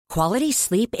Quality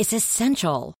sleep is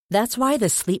essential. That's why the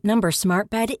Sleep Number Smart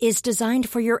Bed is designed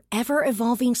for your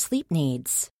ever-evolving sleep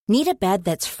needs. Need a bed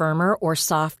that's firmer or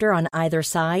softer on either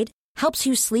side? Helps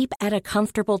you sleep at a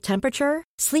comfortable temperature?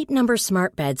 Sleep Number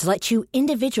Smart Beds let you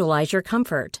individualize your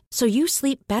comfort, so you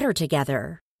sleep better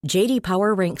together. J.D.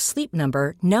 Power ranks Sleep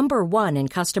Number number 1 in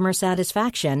customer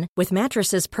satisfaction with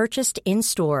mattresses purchased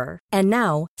in-store. And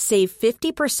now, save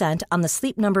 50% on the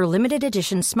Sleep Number Limited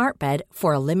Edition Smart Bed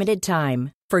for a limited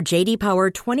time. For J.D. Power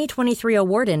 2023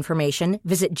 award information,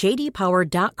 visit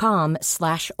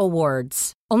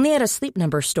jdpower.com/awards. Only at a Sleep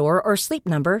Number store or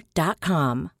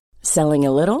sleepnumber.com. Selling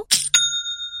a little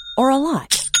or a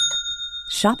lot?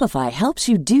 Shopify helps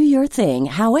you do your thing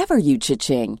however you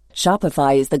cha-ching.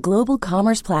 Shopify is the global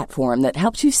commerce platform that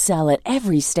helps you sell at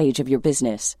every stage of your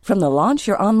business. From the launch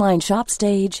your online shop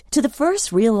stage to the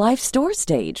first real-life store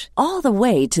stage, all the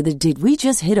way to the did we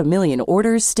just hit a million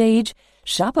orders stage.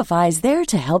 Shopify is there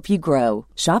to help you grow.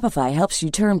 Shopify helps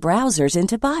you turn browsers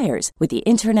into buyers with the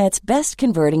internet's best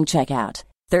converting checkout.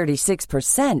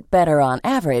 36% better on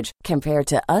average compared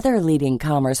to other leading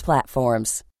commerce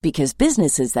platforms. Because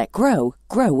businesses that grow,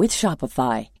 grow with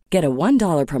Shopify. Get a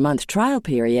 $1 per month trial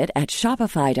period at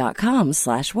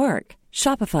shopify.com/work.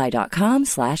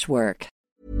 Shopify.com/work.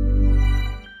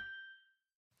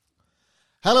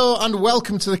 Hello and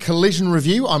welcome to the Collision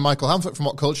Review. I'm Michael Hamflett from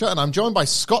What Culture, and I'm joined by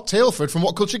Scott Tailford from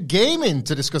What Culture Gaming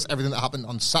to discuss everything that happened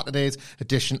on Saturday's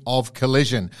edition of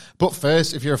Collision. But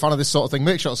first, if you're a fan of this sort of thing,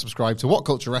 make sure to subscribe to What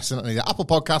Culture Wrestling on either Apple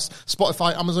Podcasts,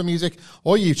 Spotify, Amazon Music,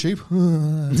 or YouTube,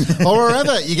 or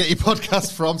wherever you get your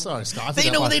podcast from. Sorry, Scott. They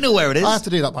know where it is. I have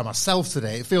to do that by myself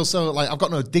today. It feels so like I've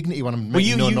got no dignity when I'm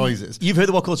making no noises. You've heard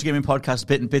the What Culture Gaming podcast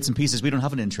bits and pieces. We don't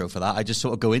have an intro for that. I just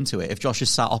sort of go into it. If Josh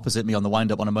is sat opposite me on the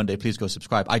wind-up on a Monday, please go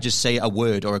subscribe. I just say a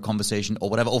word or a conversation or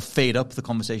whatever, or fade up the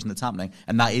conversation that's happening,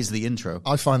 and that is the intro.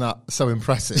 I find that so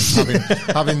impressive,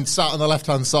 having sat on the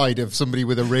left-hand side of somebody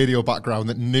with a radio background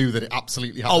that knew that it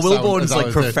absolutely had to sound. Will Borden's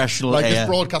like professional. Like this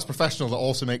broadcast professional that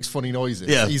also makes funny noises.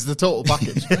 Yeah. He's the total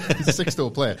package. He's a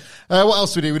six-tool player. What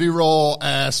else do we do? We do Raw,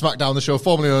 SmackDown, the show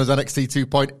formerly known as NXT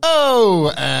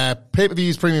 2.0,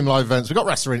 pay-per-views, premium live events. We've got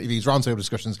wrestler interviews, roundtable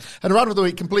discussions, and a round of the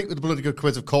week complete with the bloody good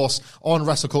quiz, of course, on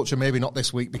Wrestle Culture. Maybe not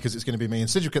this week because it's going to be me and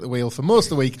Cedric at the wheel for most of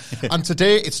the week. And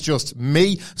today it's just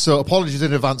me. So apologies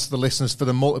in advance to the listeners for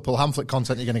the multiple Hamflett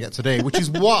content you're going to get today, which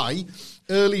is why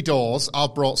early doors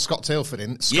I've brought Scott Tailford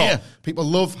in. Scott, people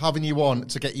love having you on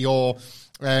to get your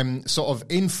sort of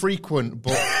infrequent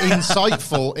but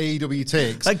insightful AEW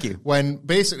takes. Thank you. When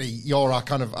basically you're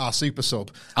our super sub.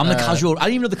 I'm the casual. I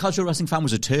didn't even know the casual wrestling fan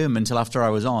was a term until after I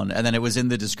was on, and then it was in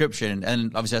the description.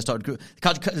 And obviously I started.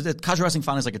 The casual wrestling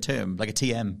fan is like a term, like a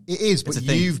TM. It is, but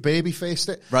you've baby-faced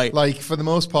it, right? Like for the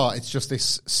most part, it's just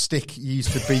this stick you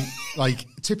used to beat, like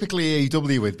typically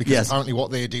AEW with, because apparently what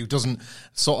they do doesn't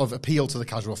sort of appeal to the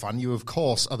casual fan. You, of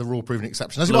course, are the rule-proven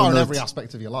exception, as you are in every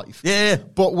aspect of your life. Yeah.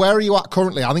 But where are you at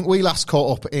currently? I think we last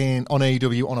caught up on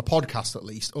AEW on a podcast, at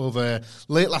least, over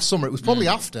late last summer. It was probably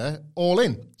after All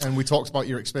In, and we talked about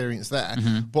your experience there.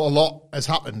 But a lot has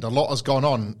happened. A lot has gone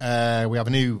on. We have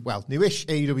a newish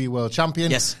AEW World Champion.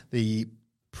 Yes. The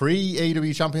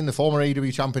pre-AEW champion, the former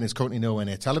AEW champion, is currently nowhere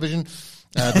near television.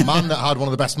 The man that had one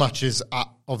of the best matches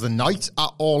of the night at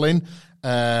All In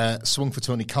swung for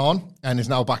Tony Khan and is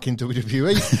now back in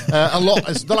WWE.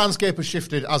 The landscape has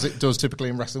shifted, as it does typically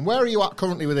in wrestling. Where are you at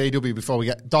currently with AEW before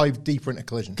we dive deeper into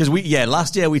Collision? Because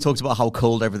last year we talked about how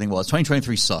cold everything was.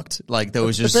 2023 sucked. Like there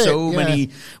was just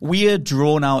many weird,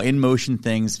 drawn out, in motion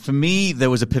things. For me, there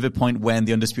was a pivot point when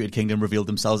the Undisputed Kingdom revealed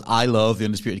themselves. I love the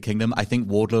Undisputed Kingdom. I think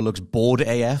Wardlow looks bored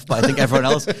AF, but I think everyone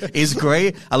else is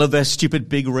great. I love their stupid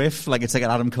big riff. Like it's like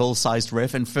an Adam Cole sized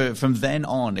riff. And from then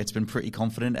on, it's been pretty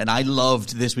confident. And I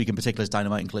loved this week in particular,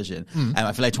 Dynamite and Collision.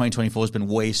 I feel like 2024 has been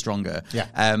way stronger.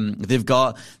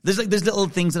 There's little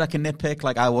things that I can nitpick.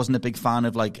 Like I wasn't a big fan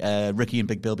of Ricky and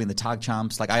Big Bill being the tag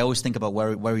champs. Like I always think about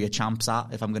where are your champs at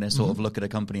if I'm going to sort of look at a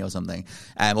company or something,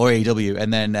 or AEW,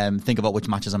 and then think about which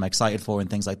matches I'm excited for and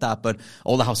things like that. But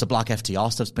all the House of Black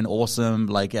FTR stuff's been awesome.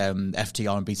 Like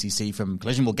FTR and BCC from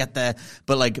Collision, we'll get there.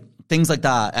 But like things like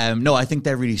that, no, I think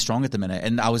they're really strong at the minute.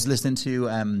 And I was listening to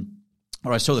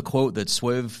or I saw the quote that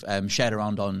Swerve shared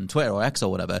around on Twitter or X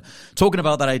or whatever, talking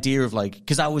about that idea of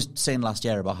because I was saying last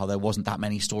year about how there wasn't that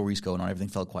many stories going on, everything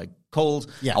felt quite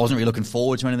cold. I wasn't really looking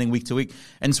forward to anything week to week.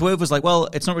 And Swerve was like, well,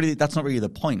 that's not really the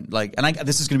point.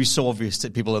 This is going to be so obvious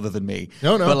to people other than me.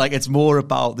 No. But it's more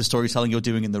about the storytelling you're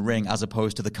doing in the ring as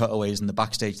opposed to the cutaways and the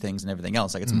backstage things and everything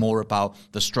else. It's more about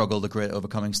the struggle, the grit,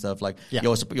 overcoming stuff.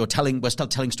 We're still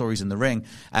telling stories in the ring.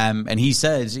 And he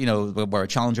says, we're a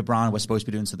challenger brand, we're supposed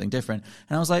to be doing something different.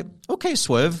 And I was like, okay,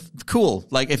 Swerve, cool.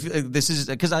 Like, if this is,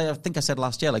 because I think I said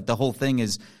last year, like, the whole thing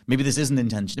is, maybe this isn't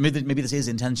intentional. Maybe this is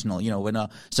intentional. You know, we're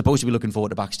not supposed to be looking forward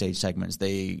to backstage segments.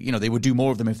 They would do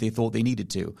more of them if they thought they needed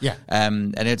to. Yeah.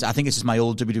 And I think it's just my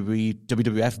old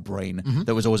WWF brain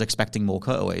that was always expecting more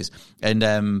cutaways. And,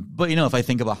 but, you know, if I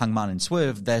think about Hangman and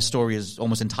Swerve, their story is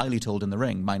almost entirely told in the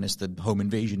ring, minus the home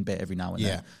invasion bit every now and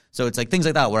then. So it's like things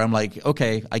like that where I'm like,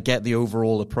 okay, I get the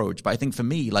overall approach. But I think for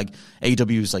me, like,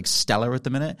 AEW is like stellar at the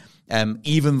minute.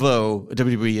 Even though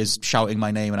WWE is shouting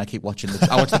my name and I keep watching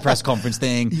I watch the press conference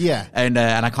thing. Yeah. And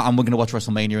I'm going to watch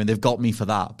WrestleMania and they've got me for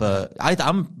that. But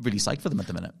I'm really psyched for them at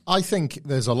the minute. I think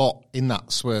there's a lot in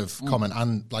that Swerve comment,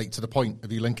 and like to the point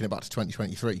of you linking it back to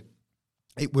 2023.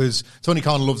 It was, Tony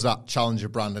Khan loves that challenger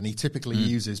brand, and he typically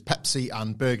uses Pepsi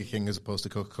and Burger King as opposed to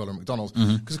Coca-Cola and McDonald's.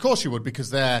 Because of course you would, because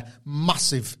they're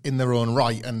massive in their own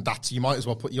right, and you might as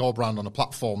well put your brand on a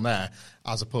platform there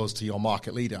as opposed to your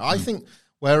market leader. I think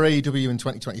where AEW in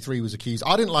 2023 was accused,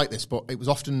 I didn't like this, but it was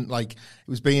often like, it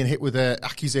was being hit with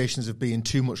accusations of being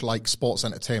too much like sports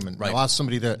entertainment. Right. Now, as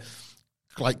somebody that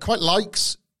like quite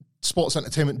likes sports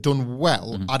entertainment done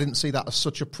well, I didn't see that as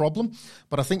such a problem.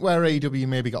 But I think where AEW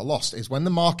maybe got lost is when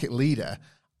the market leader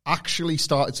actually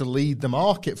started to lead the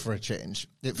market for a change.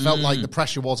 It felt like the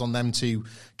pressure was on them to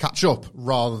catch up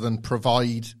rather than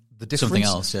provide the difference. Something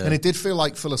else, yeah. And it did feel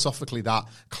like philosophically that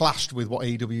clashed with what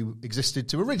AEW existed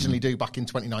to originally do back in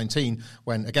 2019,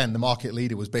 when, again, the market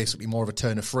leader was basically more of a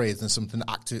turn of phrase than something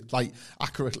that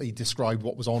accurately described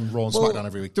what was on Raw and SmackDown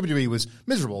every week. WWE was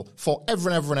miserable for ever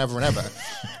and ever and ever and ever.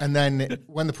 And then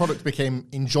when the product became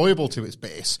enjoyable to its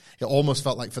base, it almost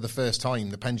felt like for the first time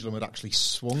the pendulum had actually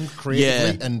swung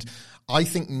creatively. Yeah. And I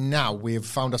think now we have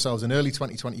found ourselves in early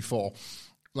 2024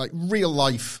 like real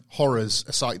life horrors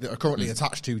aside that are currently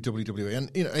attached to WWE, and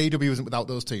you know AEW isn't without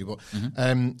those too.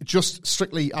 But just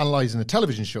strictly analysing the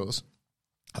television shows,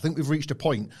 I think we've reached a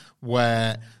point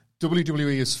where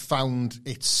WWE has found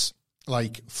its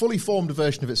like fully formed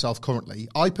version of itself currently.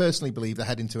 I personally believe they're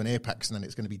heading to an apex, and then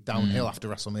it's going to be downhill after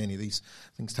WrestleMania. These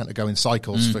things tend to go in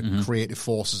cycles for creative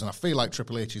forces, and I feel like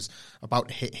Triple H is about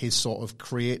to hit his sort of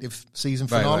creative season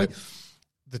finale. Right.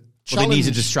 Well, they need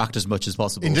to distract as much as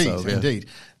possible. Indeed, indeed.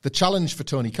 The challenge for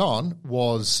Tony Khan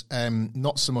was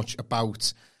not so much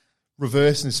about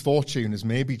reversing his fortune as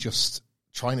maybe just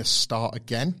trying to start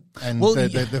again. And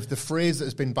the phrase that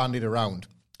has been bandied around,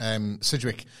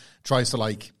 Sidgwick tries to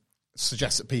like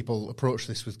suggest that people approach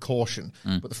this with caution,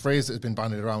 but the phrase that has been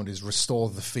bandied around is restore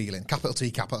the feeling, capital T,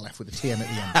 capital F with a TM at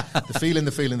the end.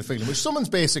 the feeling, which summons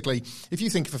basically, if you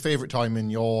think of a favourite time in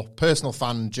your personal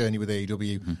fan journey with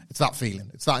AEW, it's that feeling,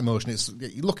 it's that emotion,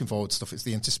 you're looking forward to stuff, it's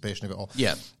the anticipation of it all.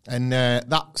 Yeah. And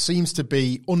that seems to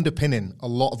be underpinning a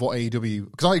lot of what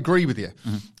AEW, because I agree with you,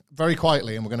 very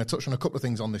quietly, and we're going to touch on a couple of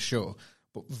things on this show,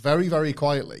 but very, very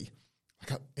quietly,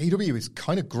 AEW is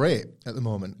kind of great at the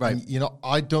moment. Right. And,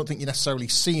 I don't think you're necessarily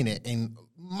seeing it in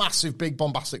massive, big,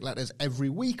 bombastic letters every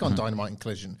week on Dynamite and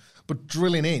Collision. But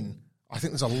drilling in, I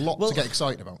think there's a lot to get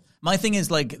excited about. My thing is,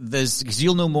 like, because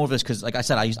you'll know more of this, because, like I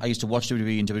said, I used to watch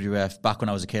WWE and WWF back when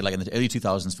I was a kid, like in the early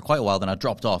 2000s for quite a while, then I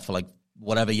dropped off for, like,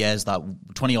 whatever years, that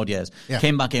 20-odd years. Yeah.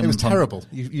 Came back in. It was terrible.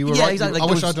 You were right. Exactly. I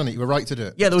wish I'd done it. You were right to do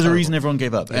it. Yeah, there was a reason everyone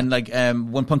gave up. Yeah. And like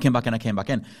when Punk came back in, I came back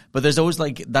in. But there's always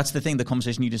like, that's the thing, the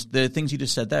things you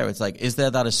just said there. It's like, is there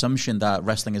that assumption that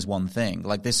wrestling is one thing?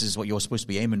 Like, this is what you're supposed to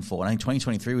be aiming for. And I think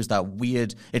 2023 was that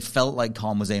weird, it felt like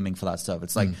Khan was aiming for that stuff.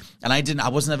 It's like, and I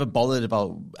wasn't ever bothered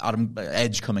about Adam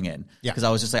Edge coming in. Because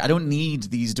I was just like, I don't need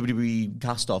these WWE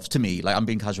cast-offs to me. Like, I'm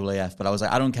being casual AF, but I was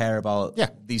like, I don't care about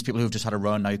these people who've just had a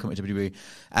run, now you come to WWE.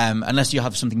 Unless you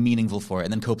have something meaningful for it.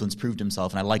 And then Copeland's proved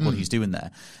himself, and I like what he's doing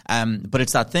there. But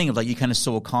it's that thing of like, you kind of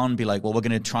saw Khan be like, well, we're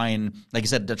going to try and, like you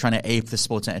said, they're trying to ape the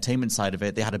sports entertainment side of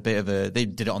it. They had they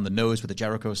did it on the nose with the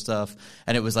Jericho stuff.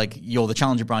 And it was like, you're the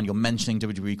challenger brand, you're mentioning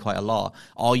WWE quite a lot.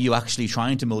 Are you actually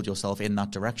trying to mold yourself in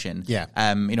that direction? Yeah.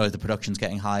 The production's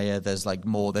getting higher. There's like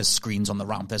there's screens on the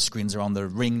ramp. There's screens around the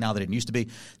ring now that it used to be.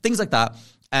 Things like that.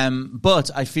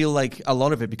 But I feel like a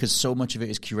lot of it, because so much of it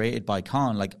is curated by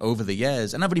Khan, like over the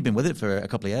years, and I've already been with it for a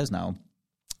couple of years now.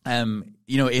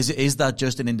 Is that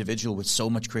just an individual with so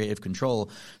much creative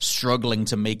control struggling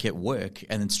to make it work,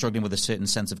 and then struggling with a certain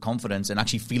sense of confidence and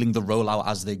actually feeling the rollout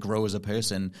as they grow as a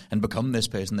person and become this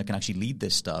person that can actually lead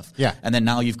this stuff? Yeah. And then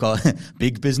now you've got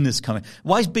big business coming.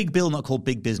 Why is Big Bill not called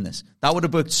Big Business? That would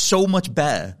have worked so much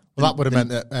better Well, that would have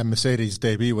meant that Mercedes'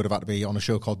 debut would have had to be on a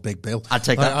show called Big Bill. I'd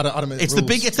take that. It's a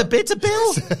bill. It's a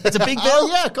big bill. Oh,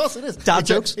 yeah, of course it is. Dad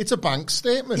jokes. It's a bank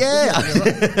statement. Yeah.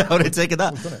 I would have taken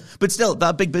that. But still,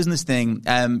 that big business thing,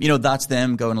 that's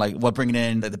them going like, we're bringing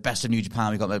in the best of New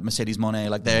Japan. We've got like Mercedes Moné.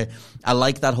 Like I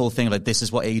like that whole thing. Like, this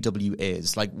is what AEW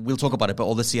is. Like, we'll talk about it, but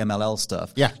all the CMLL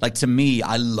stuff. Yeah. Like, to me,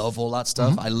 I love all that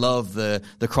stuff. I love the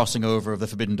crossing over of the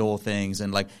Forbidden Door things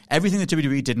and like everything that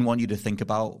WWE didn't want you to think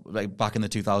about like back in the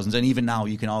 2000s. And even now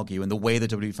you can argue, and the way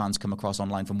that WWE fans come across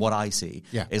online from what I see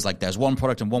is like, there's one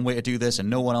product and one way to do this and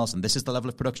no one else. And this is the level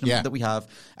of production that we have.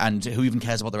 And who even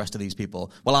cares about the rest of these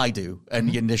people? Well, I do. And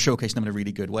they're showcasing them in a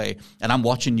really good way. And I'm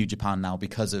watching New Japan now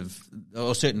because of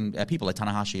certain people like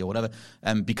Tanahashi or whatever,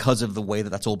 because of the way that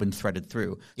that's all been threaded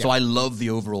through. So I love the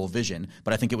overall vision,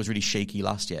 but I think it was really shaky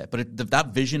last year. But that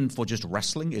vision for just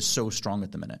wrestling is so strong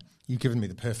at the minute. You've given me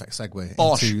the perfect segue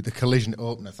into the Collision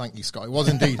opener. Thank you, Scott. It was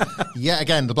indeed, yet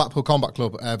again, the Blackpool Combat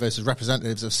Club versus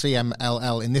representatives of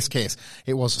CMLL. In this case,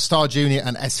 it was Star Junior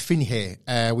and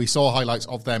Esfinge. We saw highlights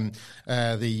of them,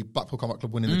 the Blackpool Combat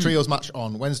Club winning the trios match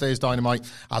on Wednesday's Dynamite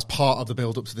as part of the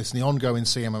build-up to this, and the ongoing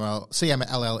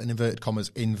CMLL, in inverted commas,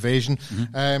 invasion.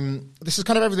 This is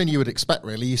kind of everything you would expect,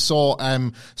 really. You saw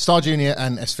Star Junior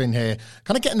and Esfinge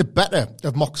kind of getting the better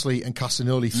of Moxley and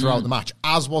Castagnoli throughout the match,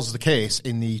 as was the case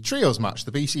in the trios match.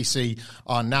 The BCC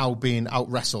are now being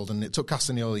out-wrestled, and it took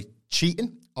Castagnoli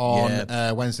cheating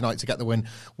on Wednesday night to get the win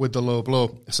with the low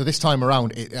blow. So this time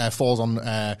around, it falls on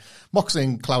Moxley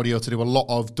and Claudio to do a lot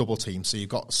of double teams. So you've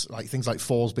got like things like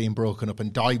falls being broken up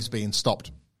and dives being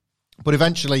stopped. But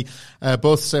eventually,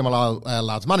 both CMLL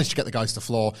lads managed to get the guys to the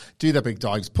floor, do their big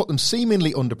dives, put them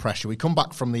seemingly under pressure. We come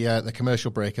back from the commercial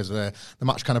break as the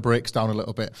match kind of breaks down a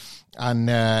little bit. And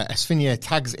Esfinge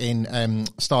tags in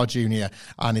Star Junior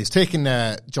and is taking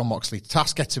John Moxley to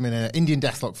task, gets him in an Indian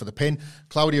Deathlock for the pin.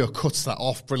 Claudio cuts that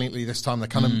off brilliantly this time. They're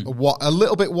kind of a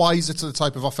little bit wiser to the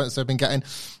type of offense they've been getting.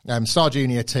 Star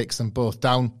Junior takes them both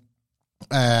down.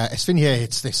 Esfinge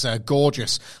hits this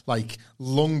gorgeous, like,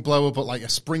 lung blower, but like a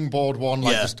springboard one,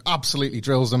 like just absolutely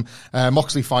drills them.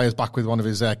 Moxley fires back with one of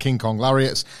his King Kong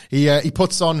lariats. He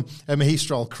puts on a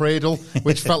Mahistral Cradle,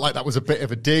 which felt like that was a bit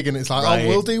of a dig, and it's like, oh,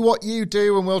 we'll do what you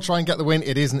do and we'll try and get the win.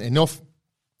 It isn't enough.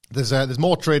 There's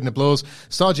more trading of blows.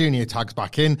 Star Junior tags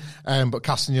back in, but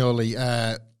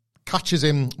Castagnoli catches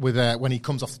him with when he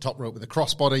comes off the top rope with a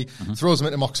crossbody, throws him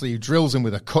into Moxley, who drills him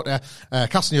with a cutter.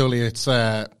 Castagnoli, it's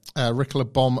Ricola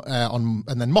bomb on,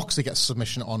 and then Moxley gets a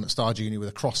submission on Star Junior with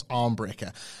a cross arm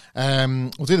breaker.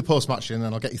 We'll do the post match and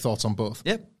then I'll get your thoughts on both.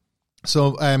 Yep.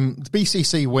 So the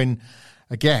BCC win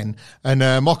again, and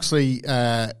Moxley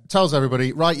tells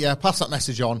everybody, right, pass that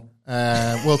message on.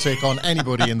 We'll take on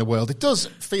anybody in the world. It does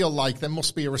feel like there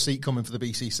must be a receipt coming for the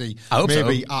BCC. I hope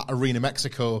maybe so. At Arena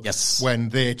Mexico, when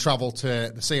they travel to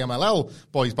the CMLL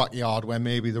boys' backyard, where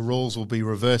maybe the roles will be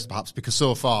reversed, perhaps, because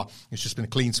so far it's just been a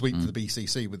clean sweep for the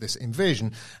BCC with this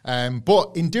invasion.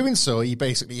 But in doing so, he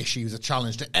basically issues a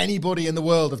challenge to anybody in the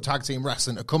world of tag team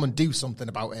wrestling to come and do something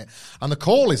about it. And the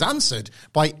call is answered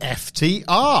by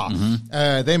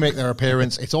FTR. They make their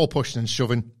appearance. It's all pushing and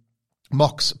shoving.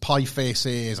 Mox pie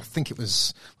faces, I think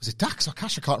was it Dax or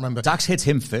Cash? I can't remember. Dax hits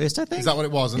him first, I think. Is that what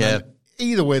it was? And then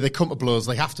either way, they come to blows.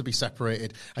 They have to be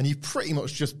separated. And you've pretty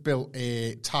much just built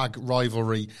a tag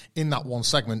rivalry in that one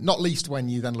segment, not least when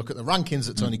you then look at the rankings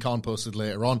that Tony Khan posted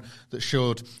later on that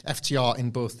showed FTR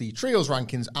in both the trios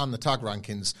rankings and the tag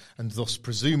rankings, and thus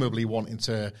presumably wanting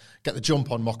to get the jump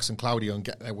on Mox and Claudio and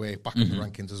get their way back in the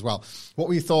rankings as well. What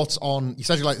were your thoughts on, you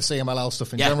said you like the CMLL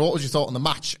stuff in general, what was your thought on the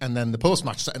match and then the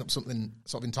post-match setting up something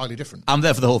sort of entirely different? I'm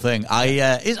there for the whole thing.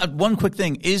 One quick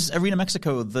thing, is Arena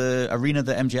Mexico the arena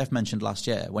that MJF mentioned last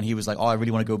year when he was like, I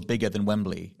really want to go bigger than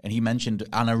Wembley, and he mentioned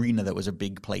an arena that was a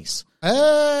big place?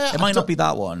 It might not be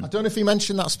that one. I don't know if he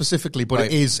mentioned that specifically, but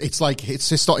it is. It's like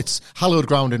it's hallowed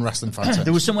ground in wrestling fans.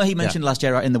 There was somewhere he mentioned last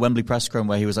year in the Wembley press scrum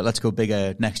where he was like, let's go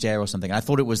bigger next year or something. And I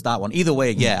thought it was that one. Either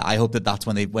way, I hope that's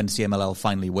when CMLL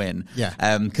finally win.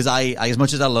 Because I as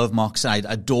much as I love Mox and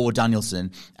I adore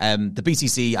Danielson, the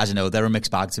BCC, as you know, they're a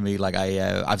mixed bag to me. Like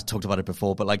I've talked about it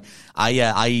before, but like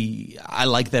I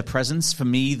like their presence. For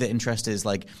me, the interest is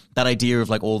like that idea of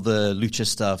like all the lucha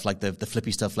stuff, like the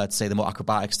flippy stuff, let's say, the more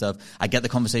acrobatic stuff. I get the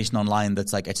conversation online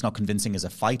that's like, it's not convincing as a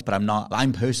fight, but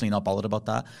I'm personally not bothered about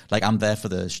that. Like, I'm there for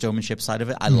the showmanship side of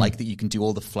it. I like that you can do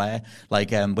all the flair.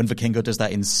 Like, when Vikingo does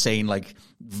that insane, like,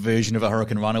 version of a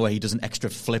Hurricane Rana where he does an extra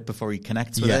flip before he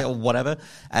connects with it or whatever.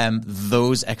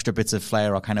 Those extra bits of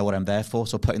flair are kind of what I'm there for.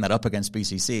 So putting that up against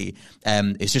BCC,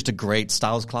 it's just a great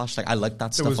styles clash. Like, I like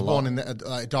that stuff a lot. There was one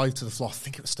in a dive to the floor. I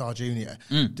think it was Star Junior.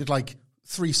 Did like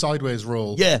 3 sideways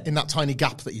roll in that tiny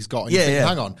gap that he's got. And you think,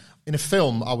 hang on. In a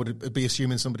film, I would be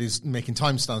assuming somebody's making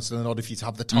time stunts in order for you to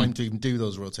have the time to even do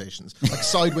those rotations. Like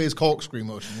sideways corkscrew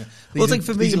motion. Well, it's like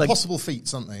for me, these impossible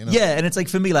feats, aren't they? You know? Yeah, and it's like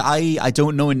for me, like I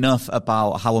don't know enough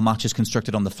about how a match is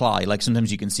constructed on the fly. Like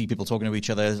sometimes you can see people talking to each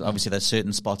other. Obviously, there's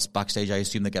certain spots backstage, I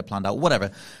assume, that get planned out.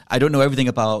 Whatever. I don't know everything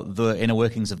about the inner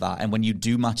workings of that. And when you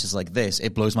do matches like this,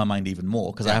 it blows my mind even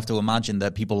more because I have to imagine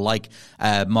that people like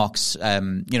Mox,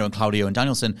 and Claudio and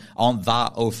Danielson aren't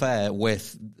that au fait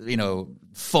with,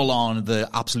 full on the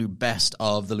absolute best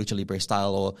of the Lucha Libre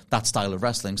style or that style of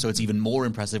wrestling. So it's even more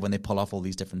impressive when they pull off all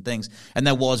these different things. And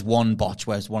there was one botch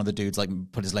where one of the dudes like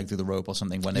put his leg through the rope or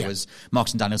something when it was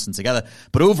Mox and Danielson together.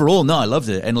 But overall, no, I loved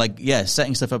it. And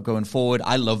setting stuff up going forward.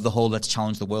 I love the whole let's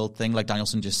challenge the world thing. Like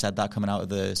Danielson just said that coming out of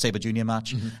the Sabre Jr.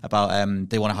 match about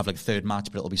they want to have like a third match,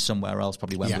 but it'll be somewhere else,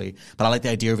 probably Wembley. Yeah. But I like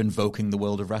the idea of invoking the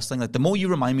world of wrestling. Like the more you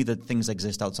remind me that things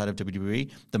exist outside of WWE,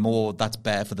 the more that's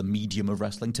better for the medium of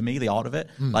wrestling to me, the art of it.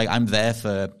 Like I'm there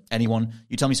for anyone.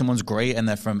 You tell me someone's great and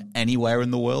they're from anywhere in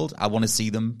the world, I want to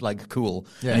see them. Like cool.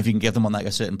 And if you can give them on like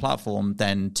a certain platform,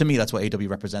 then to me that's what AEW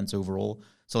represents overall.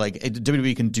 So like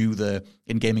WWE can do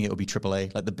in gaming it would be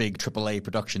AAA, like the big AAA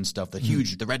production stuff, the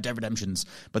huge, the Red Dead Redemptions.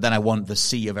 But then I want the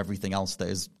sea of everything else that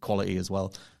is quality as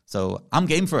well. So I'm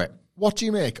game for it. What do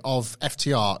you make of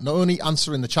FTR not only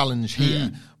answering the challenge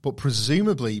here, but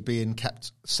presumably being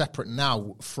kept separate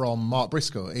now from Mark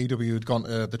Briscoe? AEW had gone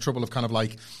to the trouble of kind of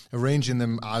like arranging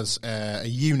them as a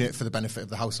unit for the benefit of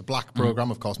the House of Black program.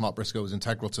 Of course, Mark Briscoe was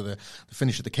integral to the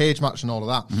finish of the cage match and all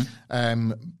of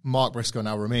that. Mark Briscoe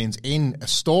now remains in a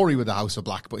story with the House of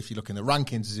Black, but if you look in the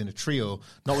rankings, he's in a trio,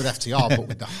 not with FTR, but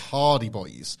with the Hardy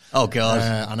Boys. Oh, God.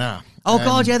 I know. Oh,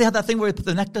 God, yeah, they had that thing where he put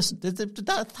the necklace. Did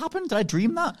that happen? Did I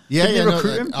dream that? Yeah, Did they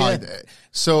recruit him?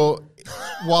 So,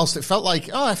 whilst it felt like,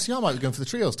 FTR might be going for the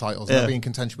trios titles and be in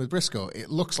contention with Briscoe,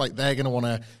 it looks like they're going to want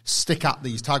to stick at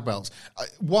these tag belts.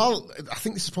 While I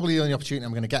think this is probably the only opportunity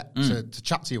I'm going to get to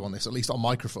chat to you on this, at least on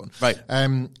microphone. Right.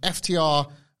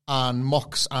 FTR and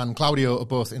Mox and Claudio are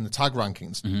both in the tag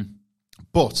rankings.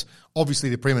 But obviously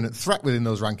the preeminent threat within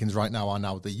those rankings right now are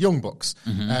now the Young Bucks.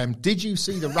 Did you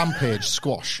see the Rampage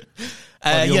squash?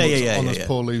 On those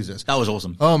poor losers. That was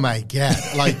awesome. Oh my God.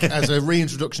 Like, as a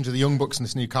reintroduction to the Young Bucks and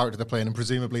this new character they're playing, and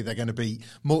presumably they're going to be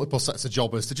multiple sets of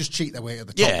jobbers to just cheat their way to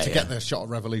the top to get their shot at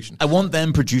Revolution. I want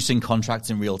them producing contracts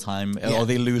in real time, or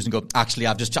they lose and go, actually,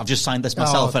 I've just signed this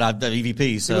myself and I've the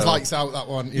EVP. So. It was lights out, that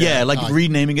one.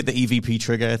 Renaming it the EVP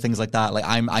trigger, things like that. Like,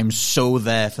 I'm so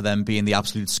there for them being the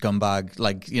absolute scumbag,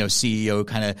 like, CEO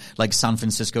kind of like San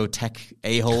Francisco tech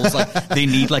a-holes. Like, they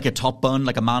need like a top bun,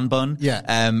 like a man bun.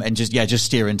 And just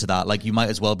steer into that. Like, you might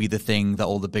as well be the thing that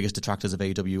all the biggest detractors of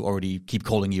AEW already keep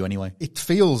calling you anyway. It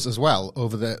feels as well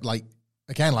over the, like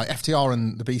FTR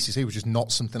and the BCC was just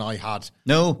not something I had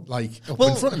in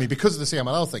front of me because of the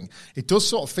CMLL thing. It does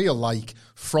sort of feel like,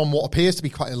 from what appears to be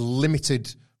quite a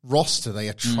limited roster, they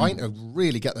are trying to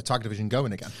really get the tag division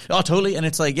going again. Oh, totally. And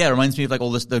it's like, it reminds me of like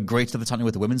all this, the great stuff that's happening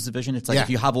with the women's division. It's like,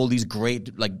 if you have all these great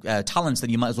talents,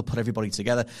 then you might as well put everybody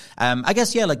together. I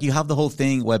guess, like you have the whole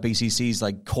thing where BCC's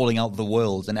like calling out the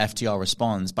world and FTR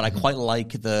responds, but I quite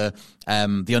like the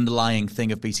underlying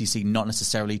thing of BCC not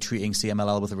necessarily treating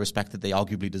CMLL with the respect that they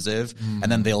arguably deserve,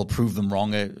 and then they'll prove them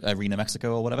wrong at Arena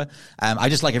Mexico or whatever. I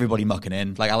just like everybody mucking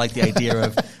in. Like, I like the idea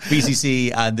of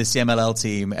BCC and the CMLL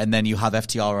team, and then you have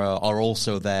FTR are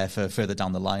also there for further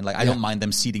down the line. Like, I don't mind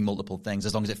them seeding multiple things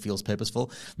as long as it feels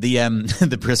purposeful.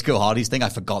 The Briscoe Hardys thing, I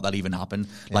forgot that even happened.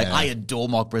 Like, I adore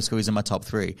Mark Briscoe. He's in my top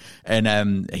 3.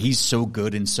 And he's so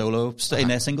good in solo, in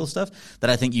their single stuff, that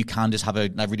I think you can just have a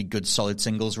really good, solid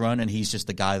singles run. And he's just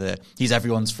the guy that, he's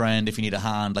everyone's friend. If you need a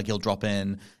hand, like, he'll drop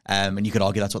in. And you could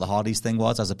argue that's what the Hardys thing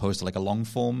was, as opposed to like a long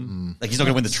form. Like, he's not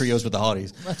going to win the trios with the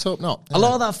Hardys. Let's hope not. A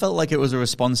lot of that felt like it was a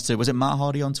response to, was it Matt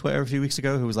Hardy on Twitter a few weeks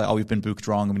ago who was like, we've been booked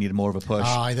wrong and we needed more of a push.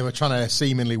 They were trying to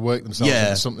seemingly work themselves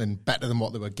into something better than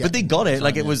what they were getting. But they got it.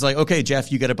 Like, it was like, okay,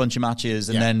 Jeff, you get a bunch of matches,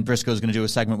 and then Briscoe's going to do a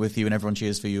segment with you and everyone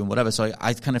cheers for you and whatever. So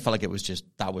I kind of felt like it was just,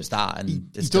 that was that. And he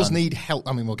does need help.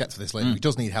 I mean, we'll get to this later. He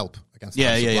does need help against the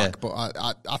House of Black.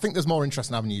 But I think there's more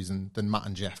interesting avenues than Matt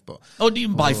and Jeff. But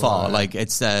by far. Like,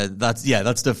 it's, that's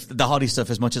the Hardy stuff.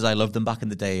 As much as I loved them back in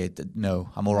the day, no,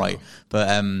 I'm all right.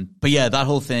 But yeah, that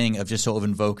whole thing of just sort of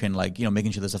invoking, like,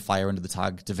 making sure there's a fire under the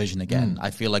tag division again, I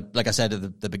I feel like I said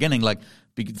at the beginning, like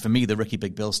for me, the Ricky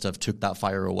Big Bill stuff took that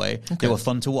fire away. Okay. They were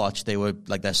fun to watch. They were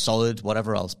like, they're solid,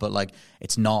 whatever else. But like,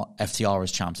 it's not FTR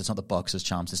as champs. It's not the Bucks as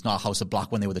champs. It's not House of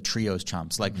Black when they were the trios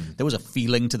champs. Like there was a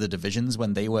feeling to the divisions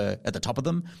when they were at the top of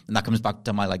them. And that comes back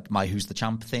to my who's the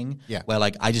champ thing. Yeah. Where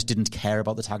like, I just didn't care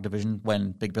about the tag division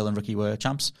when Big Bill and Ricky were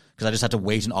champs. Because I just had to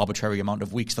wait an arbitrary amount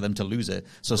of weeks for them to lose it.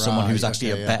 So someone who's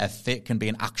actually a better fit can be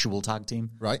an actual tag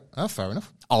team. Right. Oh, fair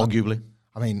enough. Arguably.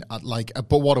 I mean,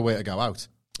 but what a way to go out.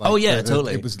 Like,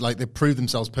 totally. It was like they proved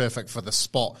themselves perfect for the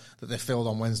spot that they filled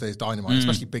on Wednesday's Dynamite,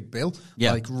 especially Big Bill.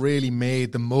 Yeah. Like really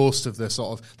made the most of the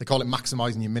sort of, they call it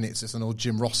maximising your minutes. It's an old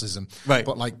Jim Rossism. Right.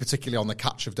 But like particularly on the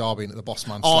catch of Darby and at the Boss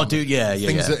Man Slam. Oh, dude,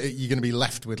 things that you're going to be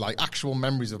left with like actual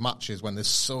memories of matches when there's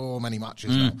so many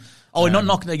matches now. Oh, not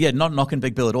knocking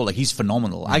Big Bill at all. Like he's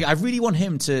phenomenal. I really want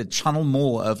him to channel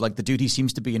more of like the dude he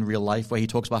seems to be in real life, where he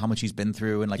talks about how much he's been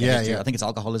through and like I think it's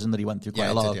alcoholism that he went through quite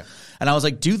a lot. And I was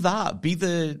like, do that. Be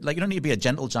the like you don't need to be a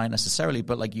gentle giant necessarily,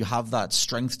 but like you have that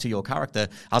strength to your character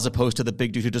as opposed to the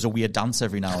big dude who does a weird dance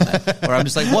every now and then. Where I'm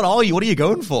just like, what are you? What are you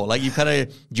going for? Like you kind of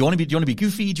do you want to be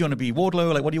Goofy? Do you want to be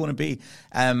Wardlow? Like what do you want to be?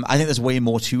 I think there's way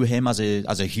more to him as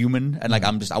a human, and like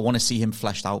I want to see him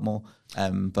fleshed out more.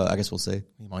 But I guess we'll see.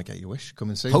 You might get your wish. Come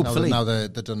and see. Hopefully. Now they're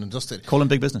done and dusted. Call him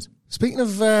big business. Speaking of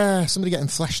somebody getting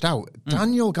fleshed out,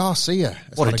 Daniel Garcia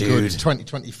has had a good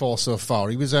 2024 so far.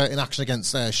 He was in action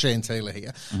against Shane Taylor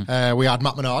here. We had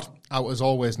Matt Menard out as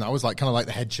always now as kind of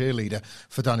the head cheerleader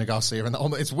for Daniel Garcia. And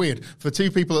it's weird. For two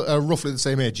people that are roughly the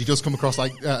same age, he does come across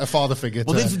like a father figure.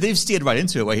 Well, they've steered right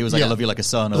into it where he was like, I love you like a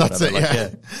son or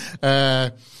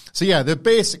whatever. So the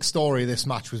basic story of this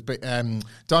match was Daniel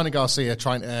Garcia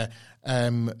trying to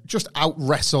just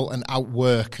out-wrestle and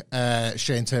outwork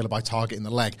Shane Taylor by targeting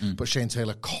the leg, but Shane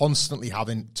Taylor constantly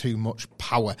having too much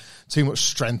power, too much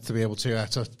strength to be able to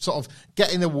sort of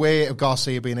get in the way of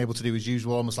Garcia being able to do his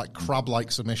usual, almost like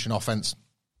crab-like submission offense.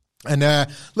 And a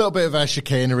little bit of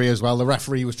chicanery as well. The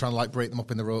referee was trying to break them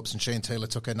up in the ropes, and Shane Taylor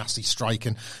took a nasty strike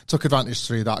and took advantage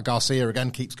through that. Garcia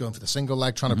again keeps going for the single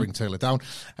leg, trying to bring Taylor down.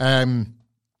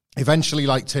 Eventually,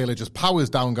 Taylor just powers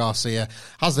down Garcia,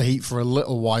 has the heat for a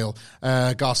little while.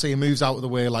 Garcia moves out of the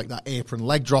way like that apron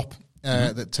leg drop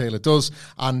that Taylor does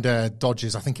and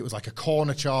dodges. I think it was like a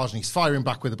corner charge, and he's firing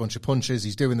back with a bunch of punches.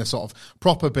 He's doing the sort of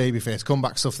proper babyface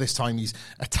comeback stuff. This time he's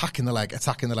attacking the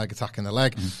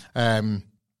leg.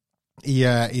 He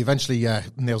eventually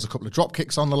nails a couple of drop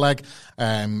kicks on the leg.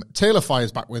 Taylor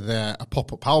fires back with a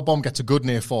pop-up powerbomb, gets a good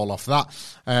near fall off that.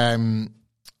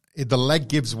 The leg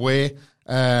gives way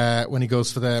when he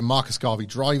goes for the Marcus Garvey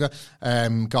driver.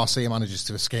 Garcia manages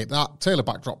to escape that. Taylor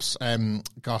backdrops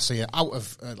Garcia out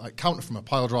of counter from a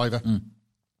pile driver.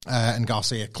 And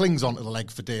Garcia clings onto the leg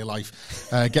for dear life,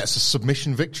 gets a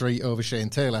submission victory over Shane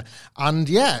Taylor. And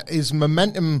his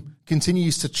momentum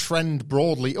continues to trend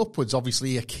broadly upwards.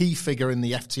 Obviously a key figure in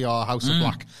the FTR House of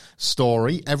Black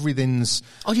story. Everything's...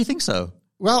 Oh, do you think so?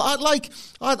 Well,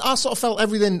 I sort of felt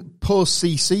everything post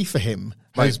CC for him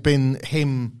has been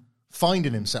him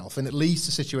finding himself, and it leads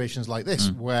to situations like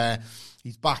this where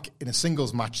he's back in a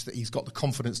singles match that he's got the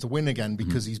confidence to win again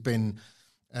because he's been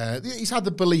he's had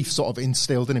the belief sort of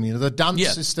instilled in him. The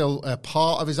dance is still a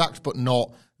part of his act, but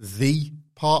not the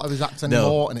part of his act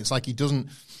anymore. And it's like he doesn't.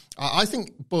 I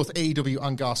think both AEW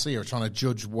and Garcia are trying to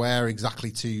judge where exactly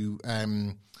to.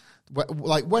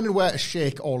 When and where to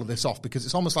shake all of this off, because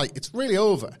it's almost like it's really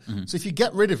over. So if you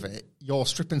get rid of it, you're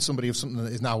stripping somebody of something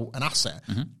that is now an asset,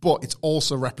 but it's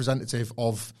also representative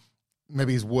of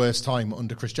maybe his worst time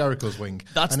under Chris Jericho's wing.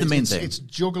 That's the main thing. It's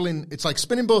juggling. It's like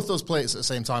spinning both those plates at the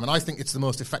same time, and I think it's the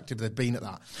most effective they've been at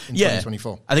that in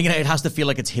 2024. I think it has to feel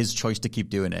like it's his choice to keep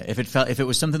doing it. If it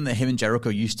was something that him and Jericho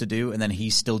used to do, and then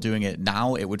he's still doing it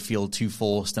now, it would feel too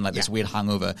forced and like this weird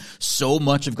hangover. So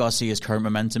much of Garcia's current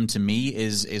momentum to me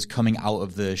is coming out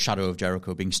of the shadow of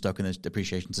Jericho being stuck in the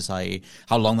Appreciation Society.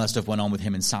 How long that stuff went on with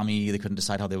him and Sammy, they couldn't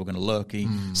decide how they were going to look.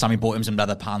 Sammy bought him some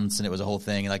leather pants, and it was a whole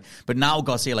thing. But now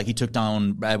Garcia, he took down.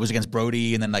 Was against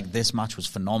Brody, and then this match was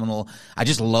phenomenal. I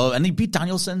just love, and he beat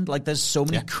Danielson. There's so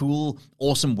many cool,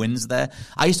 awesome wins there.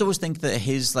 I used to always think that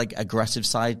his aggressive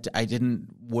side, I didn't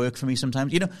work for me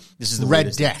sometimes. This is the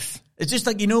Red Death. It's just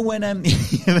when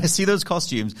you see those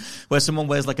costumes where someone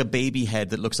wears a baby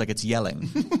head that looks like it's yelling,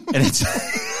 and it's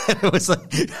it was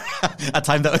a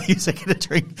time that he's taking a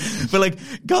drink. But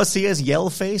Garcia's yell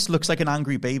face looks like an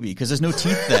angry baby because there's no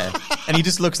teeth there, and he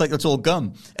just looks like it's all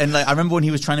gum. And I remember when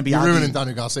he was trying to be ruining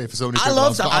Daniel Garcia for so many people. I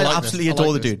love that. I absolutely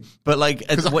adore the dude. But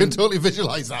because I can totally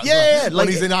visualize that. When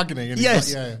he's in agony. And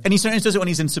and he sometimes does it when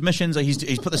he's in submissions.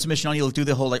 He's put the submission on. He'll do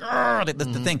the whole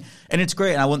the thing. And it's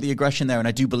great, and I want the aggression there, and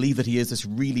I do believe that he is this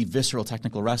really visceral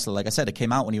technical wrestler. Like I said, it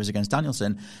came out when he was against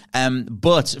Danielson.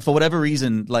 But for whatever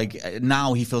reason, like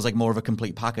now he feels like more of a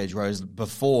complete package, whereas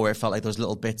before it felt like those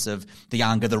little bits of the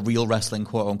anger, the real wrestling,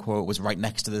 quote unquote, was right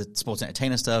next to the sports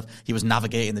entertainer stuff. He was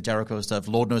navigating the Jericho stuff.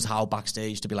 Lord knows how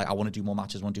backstage to be like, I want to do more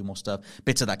matches, want to do more stuff.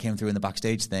 Bits of that came through in the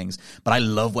backstage things. But I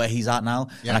love where he's at now.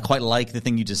 Yeah. And I quite like the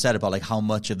thing you just said about like how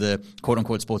much of the quote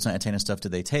unquote sports entertainer stuff do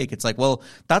they take. It's like, well,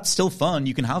 that's still fun.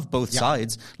 You can have both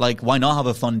sides. Like, why not have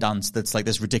a fun dance that's like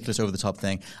this ridiculous over the top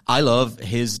thing? I love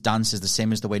his dance is the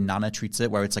same as the way Nana treats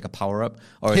it, where it's like a power up,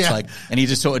 or it's like, and he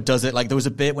just sort of does it. Like there was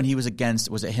a bit when he was against,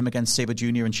 was it him against Sabre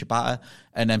Jr. and Shibata?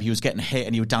 And he was getting hit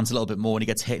and he would dance a little bit more and he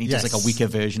gets hit and he does like a weaker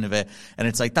version of it. And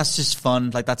it's like, that's just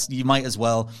fun. Like that's, you might as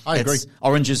well. I agree.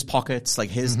 Orange's pockets, like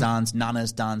his dance,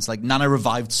 Nana's dance. Like Nana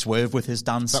revived Swerve with his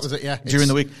dance. That was it, yeah. During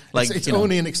the week. Like it's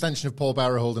only an extension of Paul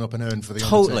Bearer holding up an urn for the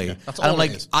totally. Undertaker. That's all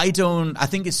like, it is. I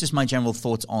think it's just my general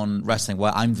thoughts on wrestling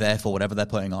where I'm there for whatever they're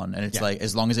putting on. And it's like,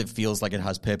 as long as it feels like it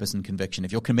has purpose and conviction.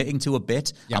 If you're committing to a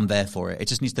bit, I'm there for it. It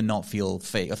just needs to not feel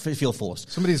fake or feel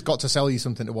forced. Somebody's got to sell you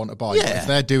something to want to buy. If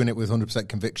they're doing it with 100%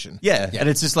 conviction. Yeah. And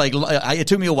it's just like, it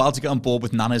took me a while to get on board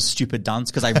with Nana's stupid dance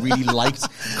because I really liked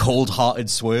cold-hearted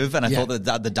Swerve and I thought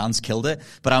that the dance killed it.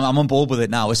 But I'm on board with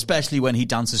it now, especially when he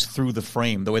dances through the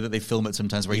frame, the way that they film it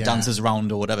sometimes where he dances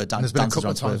around or whatever. There's been a couple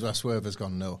of times where Swerve has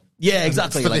gone, no. Yeah,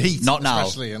 exactly. For like, the heat, not now.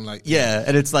 Especially, and like,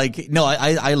 and it's like, no,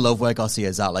 I love where Garcia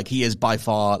is at. Like, he is by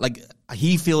far, like,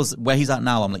 he feels where he's at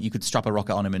now. I'm like, you could strap a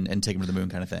rocket on him and take him to the moon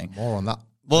kind of thing. More on that.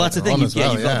 Well, that's the thing. You've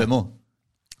got a bit more.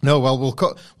 No, well,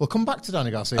 we'll come back to Danny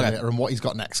Garcia later and what he's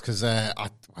got next because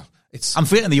I'm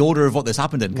forgetting the order of what this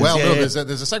happened in. Well, there's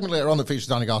a segment later on that features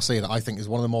Danny Garcia that I think is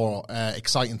one of the more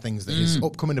exciting things that his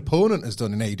upcoming opponent has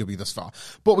done in AEW thus far.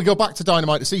 But we go back to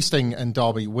Dynamite to see Sting and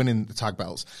Darby winning the tag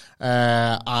belts,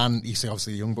 and you see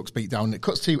obviously the Young Bucks beat down. It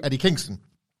cuts to Eddie Kingston.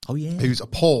 Oh, yeah. Who's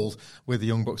appalled with the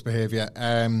Young Bucks' behaviour.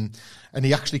 And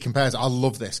he actually compares it. I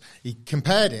love this. He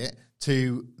compared it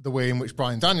to the way in which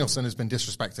Bryan Danielson has been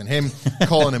disrespecting him,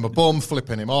 calling him a bum,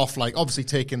 flipping him off, like obviously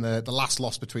taking the last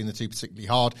loss between the two particularly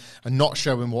hard and not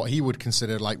showing what he would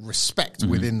consider like respect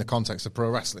within the context of pro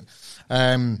wrestling.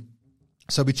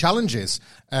 So he challenges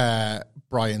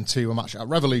Bryan to a match at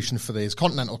Revolution for his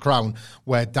Continental Crown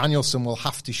where Danielson will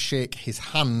have to shake his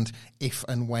hand if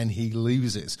and when he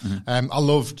loses. I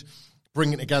loved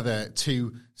bringing together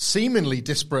two seemingly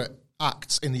disparate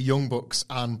acts in the Young Bucks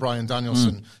and Bryan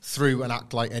Danielson through an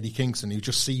act like Eddie Kingston, who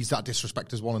just sees that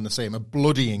disrespect as one and the same, a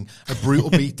bloodying, a brutal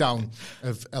beatdown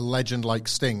of a legend like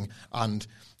Sting, and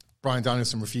Bryan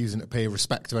Danielson refusing to pay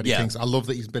respect to Eddie Kingston. I love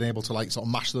that he's been able to like sort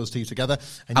of mash those two together.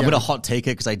 And I'm going to hot take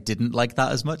it because I didn't like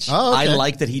that as much. Oh, okay. I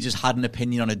like that he just had an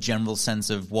opinion on a general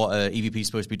sense of what EVP is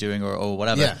supposed to be doing or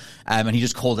whatever. Yeah. And he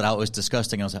just called it out as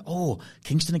disgusting. And I was like, oh,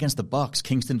 Kingston against the Bucks,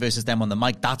 Kingston versus them on the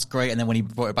mic. That's great. And then when he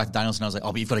brought it back to Danielson, I was like,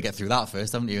 oh, but you've got to get through that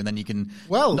first, haven't you? And then you can.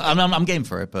 Well, I'm game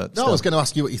for it. But no, I was going to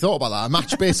ask you what you thought about that. A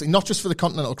match basically not just for the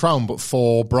Continental Crown, but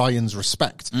for Bryan's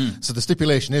respect. So the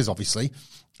stipulation is obviously.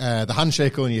 The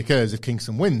handshake only occurs if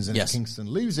Kingston wins, and if Kingston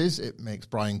loses, it makes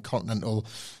Bryan Continental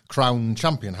Crown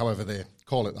champion, however they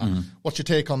call it that. What's your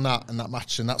take on that and that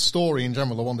match and that story in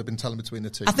general, the one they've been telling between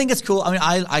the two? I think it's cool. I mean,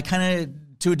 I kind of,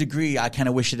 to a degree, I kind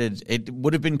of wish it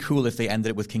would have been cool if they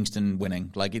ended it with Kingston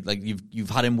winning. Like you've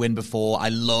had him win before. I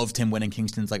loved him winning.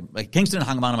 Kingston's like Kingston and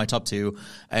Hangman are my top two,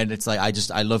 and it's like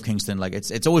I love Kingston. Like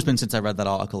it's always been since I read that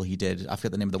article he did. I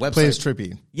forget the name of the website. Players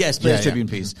Tribune. Yes, Players Tribune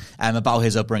piece about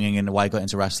his upbringing and why he got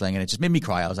into wrestling, and it just made me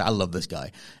cry. I was like, I love this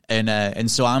guy,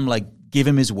 and so I'm like, give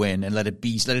him his win and let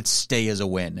it stay as a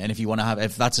win. And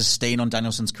if that's a stain on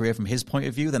Danielson's career from his point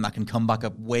of view, then that can come back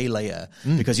up way later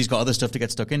because he's got other stuff to get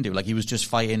stuck into. Like he was just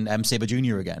fighting Sabre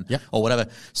Jr. again or whatever.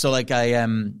 So like I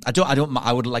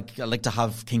would like to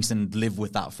have Kingston live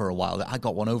with that for a while. I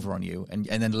got one over on you, and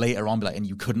then later on be like, and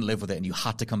you couldn't live with it, and you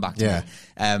had to come back to me,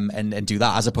 and do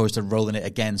that as opposed to rolling it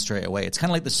again straight away. It's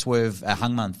kind of like the Swerve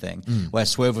Hangman thing, where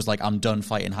Swerve was like, I'm done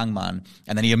fighting Hangman,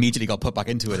 and then he immediately got put back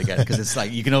into it again because it's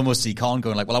like you can almost see Khan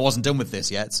going like, well, I wasn't done with this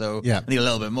yet, so I need a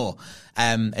little bit more.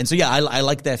 And so I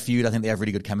like their feud. I think they have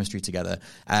really good chemistry together.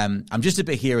 I'm just a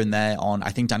bit here and there on.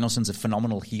 I think Danielson's a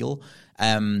phenomenal heel,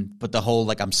 but the whole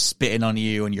like I'm spitting on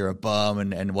you and you're a bum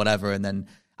and whatever, and then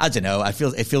I don't know.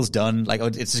 It feels done. Like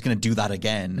it's just going to do that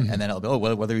again, and then it'll be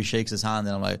well whether he shakes his hand.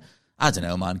 And I'm like, I don't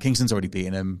know, man. Kingston's already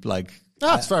beaten him. Like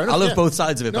that's fair enough. I love both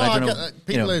sides of it, but I don't know.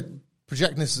 People are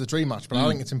projecting this as a dream match, but I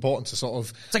think it's important to sort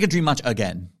of... It's like a dream match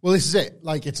again. Well, this is it.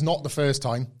 Like, it's not the first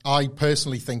time. I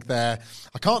personally think I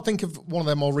can't think of one of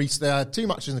their more recent... There are two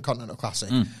matches in the Continental Classic,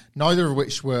 neither of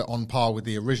which were on par with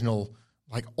the original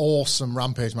like awesome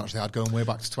Rampage match they had going way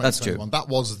back to 2021. That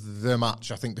was the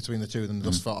match, I think, between the two of them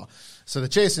thus far. So they're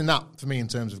chasing that for me in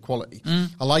terms of quality.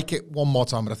 I like it one more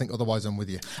time, but I think otherwise I'm with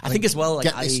you. I think as well, like,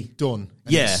 get this done.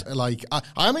 Yeah. Like,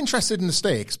 I am interested in the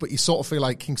stakes, but you sort of feel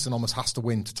like Kingston almost has to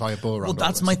win to tie a bow around. Well,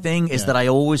 that's my thing, is that I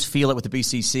always feel like with the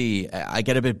BCC, I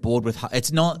get a bit bored with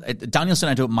it's not Danielson.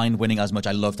 I don't mind winning as much.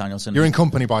 I love Danielson. You're in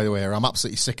company, by the way. I'm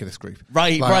absolutely sick of this group.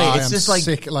 Right. It's just like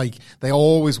sick. Like, they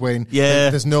always win. Yeah.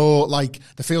 There's no, like,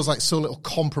 there feels like so little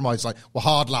compromise. Like, we're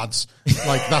hard lads.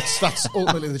 Like, that's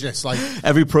ultimately the gist. Like,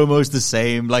 every promo's the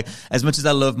same. Like, as much as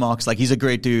I love Marks, like, he's a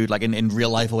great dude. Like, in real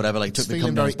life or whatever. Like, took the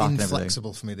company back and everything.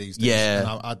 Inflexible for me these days.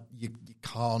 Yeah. And you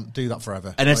can't do that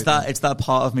forever. And it's that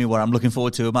part of me where I'm looking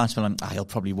forward to a match and I'm like, he'll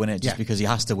probably win it just because he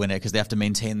has to win it, because they have to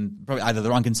maintain probably either the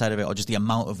ranking side of it or just the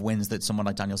amount of wins that someone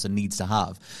like Danielson needs to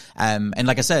have. And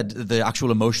like I said, the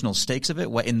actual emotional stakes of it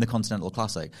were in the Continental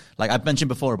Classic. Like I've mentioned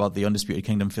before about the Undisputed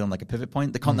Kingdom feeling like a pivot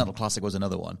point. The Continental Classic was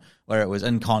another one where it was,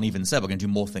 and Khan even said we're going to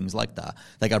do more things like that.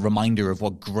 Like a reminder of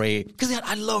what great, because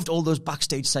I loved all those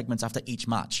backstage segments after each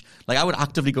match. Like I would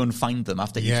actively go and find them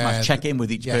after each match, check in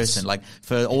with each person. Like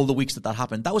for all the weeks that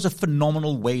happened, that was a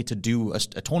phenomenal way to do a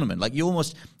tournament. Like you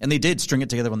almost, and they did string it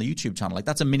together on the YouTube channel. Like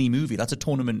that's a mini movie. That's a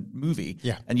tournament movie.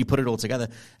 Yeah. And you put it all together.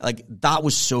 Like that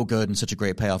was so good and such a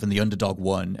great payoff, and the underdog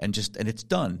won, and it's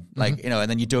done. Like,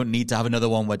 and then you don't need to have another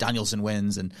one where Danielson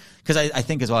wins. And because I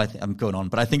think as well, I'm going on,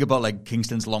 but I think about like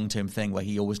Kingston's long-term thing where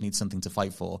he always needs something to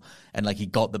fight for. And like he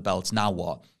got the belts, now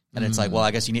what? And it's like, well,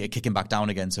 I guess you need to kick him back down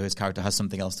again so his character has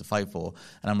something else to fight for.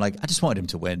 And I'm like, I just wanted him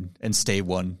to win and stay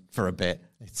one for a bit.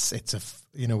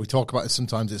 We talk about it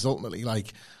sometimes. It's ultimately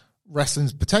like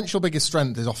wrestling's potential biggest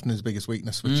strength is often his biggest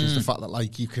weakness, which is the fact that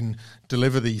like you can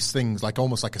deliver these things like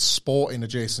almost like a sporting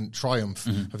adjacent triumph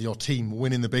of your team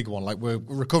winning the big one. Like we're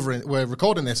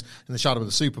recording this in the shadow of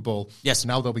the Super Bowl. Yes.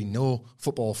 Now there'll be no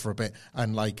football for a bit,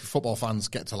 and like football fans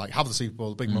get to like have the Super Bowl,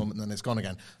 the big moment, and then it's gone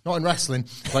again. Not in wrestling.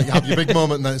 Like you have your big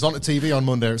moment and then it's on the TV on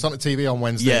Monday, or it's on the TV on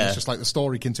Wednesday. Yeah. It's just like the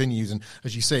story continues, and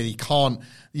as you say,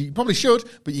 you probably should,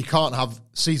 but you can't have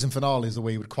season finales the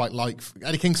way you would quite like.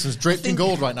 Eddie Kingston's draped in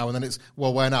gold right now, and then it's,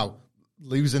 well, where now?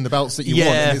 Losing the belts that you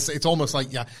won. And it's almost like,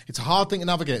 it's a hard thing to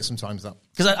navigate sometimes, that.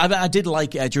 Because I did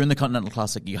like, during the Continental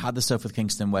Classic, you had the stuff with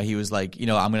Kingston where he was like, I'm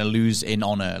going to lose in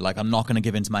honor. Like, I'm not going to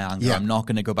give in to my anger. I'm not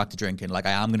going to go back to drinking. Like,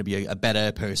 I am going to be a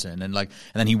better person. And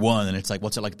then he won, and it's like,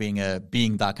 what's it like being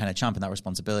that kind of champ and that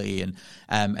responsibility?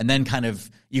 And then kind of,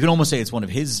 you can almost say it's one of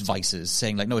his vices,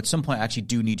 saying like, no, at some point I actually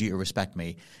do need you to respect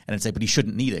me. And it's like, but he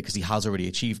shouldn't need it because he has already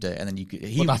achieved it. And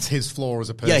then but that's his flaw as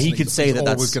a person. Yeah, he could say that's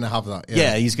always going to have that.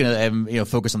 Yeah, he's going to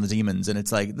focus on the demons, and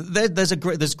it's like there's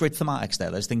great thematics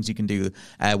there. There's things you can do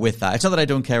with that. It's not that I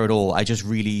don't care at all. I just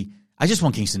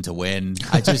want Kingston to win.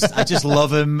 I just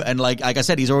love him, and like I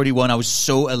said, he's already won. I was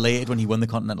so elated when he won the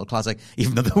Continental Classic,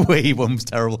 even though the way he won was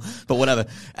terrible. But whatever.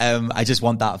 I just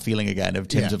want that feeling again of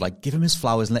terms of like give him his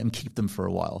flowers and let him keep them for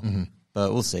a while.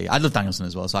 But we'll see. I love Danielson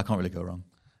as well, so I can't really go wrong.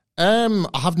 I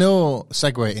have no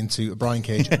segue into Brian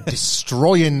Cage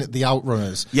destroying the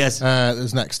Outrunners. Yes.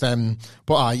 There's next.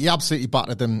 But he absolutely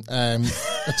battered them.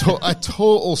 A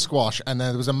total squash. And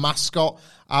there was a mascot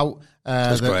out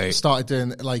that great. started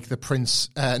doing like the Prince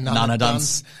Nana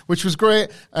dance, which was great.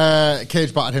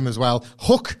 Cage battered him as well.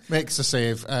 Hook makes a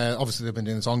save. Obviously, they've been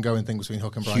doing this ongoing thing between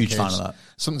Hook and Brian Cage. Huge fan of that.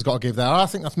 Something's got to give there. I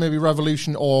think that's maybe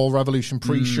Revolution or Revolution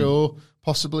pre-show.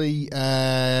 Possibly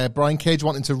Brian Cage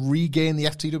wanting to regain the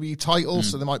FTW title,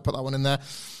 so they might put that one in there.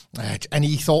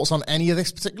 Any thoughts on any of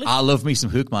this particularly? I love me some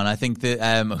Hook, man. I think that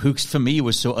Hook's for me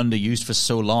was so underused for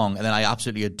so long, and then I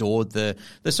absolutely adored the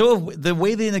sort of the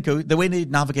way they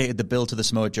navigated the build to the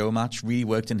Samoa Joe match really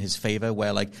worked in his favor,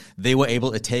 where like they were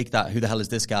able to take that who the hell is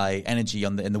this guy energy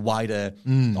in the wider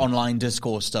online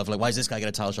discourse stuff, like why is this guy get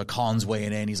a title shot? Khan's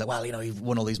weighing in, he's like, well, he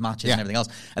won all these matches and everything else,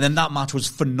 and then that match was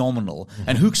phenomenal.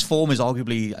 And Hook's form is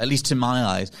arguably, at least to my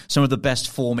eyes, some of the best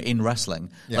form in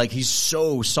wrestling. Like he's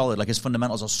so solid, like his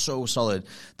fundamentals are so solid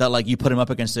that like you put him up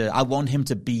against I want him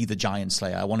to be the giant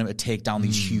slayer. I want him to take down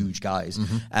these huge guys.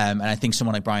 And I think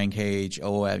someone like Brian Cage,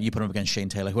 or you put him up against Shane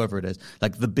Taylor, whoever it is,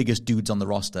 like the biggest dudes on the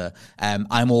roster.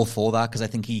 I'm all for that because I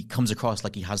think he comes across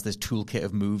like he has this toolkit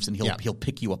of moves, and he'll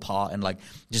pick you apart, and like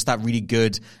just that really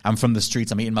good. I'm from the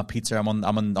streets. I'm eating my pizza. I'm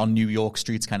on New York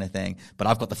streets kind of thing. But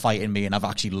I've got the fight in me, and I've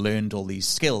actually learned all these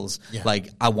skills. Like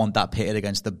I want that pitted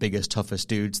against the biggest, toughest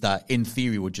dudes that in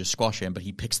theory would just squash him, but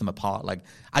he picks them apart. Like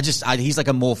he's like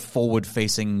a more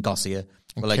forward-facing Garcia.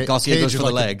 But like Garcia goes for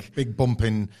the leg. Big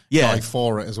bumping guy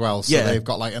for it as well. So they've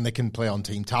got and they can play on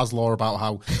Team Tazlaw about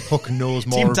how Hook knows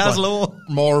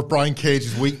more of Brian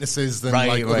Cage's weaknesses than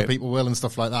other people will and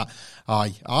stuff like that.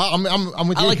 I'm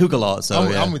with you. I like Hook a lot, so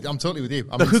I'm totally with you.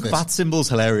 The Hook bat symbol's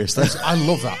hilarious. I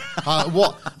love that.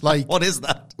 What is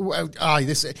that?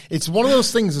 It's one of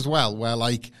those things as well where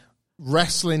like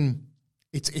wrestling,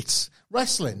 it's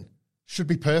wrestling should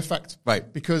be perfect,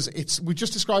 right? Because we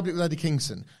just described it with Eddie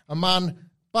Kingston, a man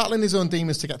battling his own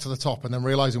demons to get to the top, and then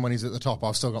realizing when he's at the top,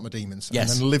 I've still got my demons, and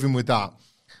then living with that.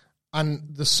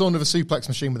 And the son of a suplex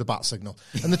machine with a bat signal,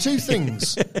 and the two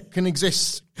things can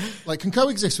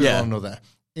coexist with one another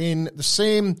in the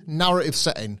same narrative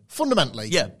setting, fundamentally.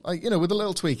 Yeah, with a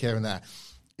little tweak here and there.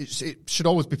 It should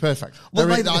always be perfect. Well,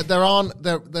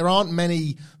 there aren't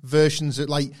many versions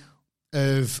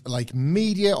of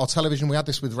media or television. We had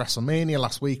this with WrestleMania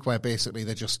last week, where basically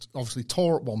they just obviously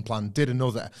tore up one plan, did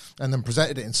another, and then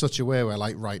presented it in such a way where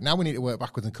right now we need to work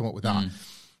backwards and come up with that.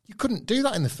 You couldn't do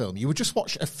that in the film. You would just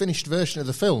watch a finished version of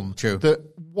the film that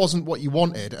wasn't what you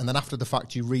wanted, and then after the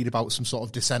fact you read about some sort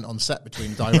of dissent on set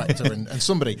between director and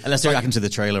somebody. Unless they're reacting to the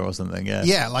trailer or something,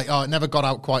 it never got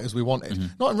out quite as we wanted.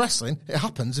 Not in wrestling. It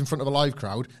happens in front of a live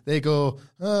crowd. They go,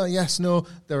 yes, no,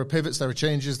 there are pivots, there are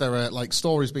changes, there are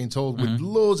stories being told with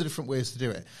loads of different ways to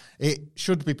do it. It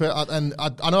should be perfect. And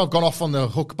I know I've gone off on the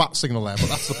Hook bat signal there, but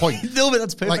that's the point. No, but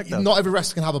that's perfect. Not every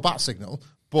wrestler can have a bat signal,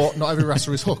 but not every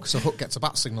wrestler is Hook, so Hook gets a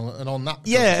bat signal, and on that...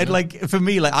 Yeah, for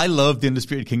me, I love the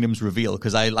Undisputed Kingdom's reveal,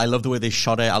 because I love the way they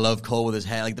shot it. I love Cole with his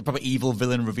hair, the proper evil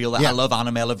villain reveal. I love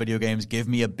anime, I love video games. Give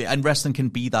me a bit... And wrestling can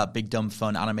be that big, dumb,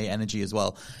 fun anime energy as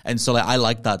well. And so, I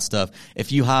like that stuff.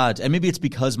 If you had... And maybe it's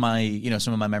because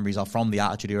some of my memories are from the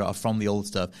Attitude Era, or from the old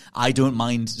stuff. I don't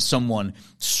mind someone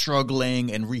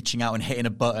struggling and reaching out and hitting a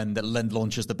button that then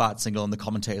launches the bat signal, and the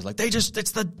commentator's like,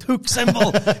 it's the Hook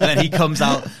symbol. And then he comes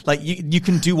out. You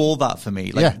can do all that for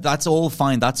me. That's all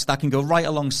fine. That can go right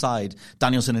alongside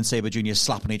Danielson and Sabre Jr.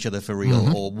 slapping each other for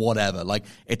real or whatever.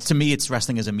 To me, it's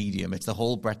wrestling as a medium. It's the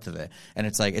whole breadth of it. And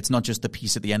it's not just the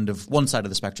piece at the end of one side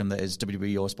of the spectrum that is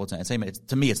WWE or sports entertainment.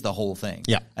 To me, it's the whole thing.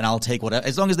 Yeah. And I'll take whatever.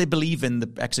 As long as they believe in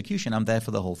the execution, I'm there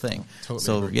for the whole thing.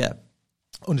 Totally agree. Yeah.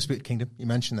 Undisputed Kingdom, you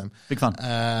mentioned them. Big fan.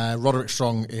 Roderick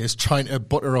Strong is trying to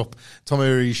butter up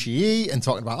Tomohiro Ishii and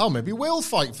talking about, maybe we'll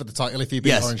fight for the title if he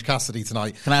beats Orange Cassidy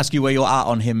tonight. Can I ask you where you're at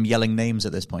on him yelling names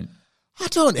at this point? I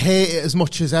don't hate it as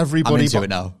much as everybody. I'm into it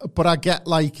now. But I get a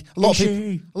lot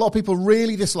of people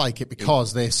really dislike it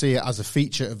because they see it as a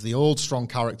feature of the old Strong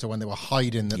character when they were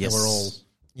hiding that they were all...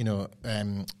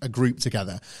 a group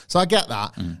together. So I get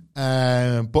that.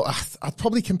 But I'd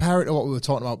probably compare it to what we were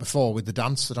talking about before with the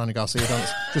dance, the Danny Garcia dance,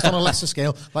 just on a lesser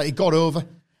scale. It got over.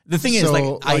 The thing is,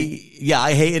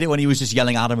 I hated it when he was just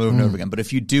yelling at him over and over again. But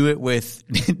if you do it with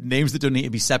names that don't need to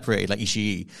be separated, like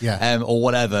Ishii, or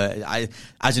whatever,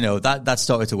 as you know, that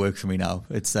started to work for me now.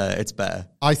 It's better.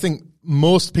 I think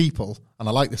most people, and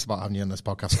I like this about having you on this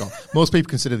podcast, Scott, most people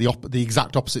consider the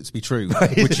exact opposite to be true,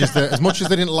 which is that as much as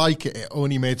they didn't like it, it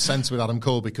only made sense with Adam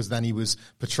Cole because then he was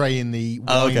portraying the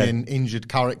whining, injured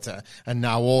character, and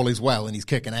now all is well and he's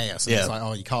kicking ass. And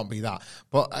it's you can't be that.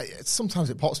 But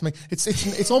sometimes it pops me.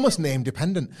 It's almost name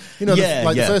dependent.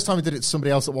 The first time I did it to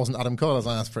somebody else that wasn't Adam Cole, I was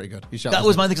like, that's pretty good. That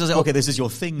was my thing, because I was like, okay, this is your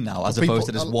thing now, as opposed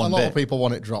to this one bit. A lot of people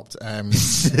want it dropped. And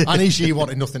Ishii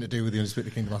wanted nothing to do with the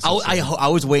Undisputed Kingdom. I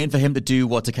was waiting for him to do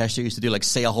what Takeshi used to do,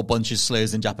 say a whole bunch of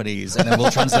slurs in Japanese, and then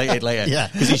we'll translate it later.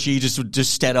 Because Ishii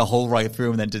just stared a hole right through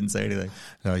him and then didn't say anything.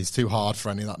 No, he's too hard for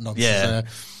any of that nonsense.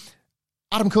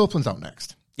 Adam Copeland's out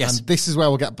next. Yes. And this is where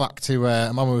we'll get back to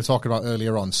a man we were talking about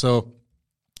earlier on. So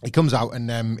he comes out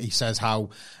and he says how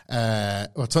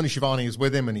Tony Schiavone is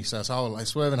with him, and he says,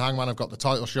 Swerve and Hangman have got the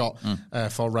title shot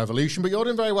for Revolution, but you're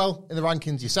doing very well in the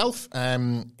rankings yourself.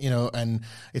 And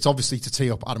it's obviously to tee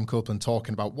up Adam Copeland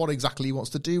talking about what exactly he wants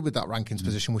to do with that rankings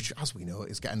position, which, as we know,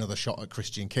 is get another shot at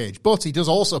Christian Cage. But he does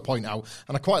also point out,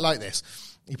 and I quite like this,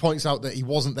 he points out that he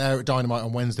wasn't there at Dynamite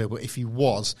on Wednesday, but if he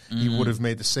was, he would have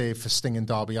made the save for Sting and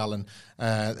Darby Allin.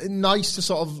 Nice to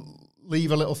sort of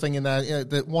leave a little thing in there.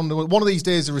 That one of these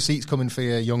days the receipt's coming for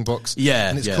your Young Bucks.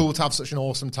 And it's cool to have such an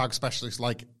awesome tag specialist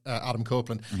like Adam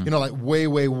Copeland. Way,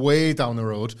 way, way down the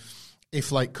road,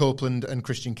 if Copeland and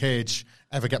Christian Cage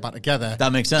ever get back together,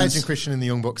 that makes sense. Edge and Christian in the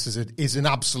Young Bucks is an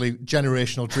absolute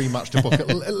generational dream match to book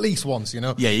at least once.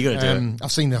 Yeah, you got to do it.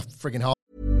 I've seen the friggin' hard.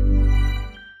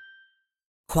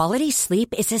 Quality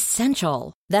sleep is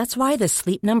essential. That's why the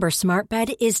Sleep Number Smart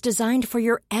Bed is designed for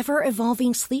your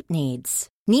ever-evolving sleep needs.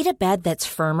 Need a bed that's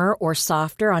firmer or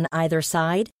softer on either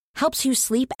side? Helps you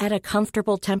sleep at a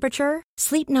comfortable temperature?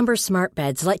 Sleep Number Smart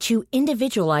Beds let you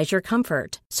individualize your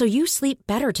comfort so you sleep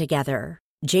better together.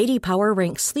 JD Power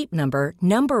ranks Sleep Number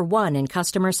number 1 in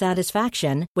customer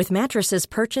satisfaction with mattresses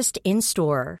purchased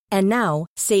in-store. And now,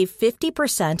 save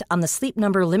 50% on the Sleep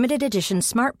Number Limited Edition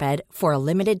Smart Bed for a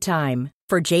limited time.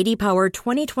 For JD Power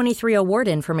 2023 award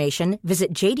information,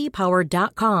 visit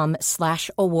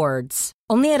jdpower.com/awards.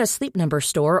 Only at a Sleep Number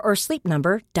store or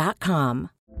sleepnumber.com.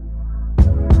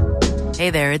 Hey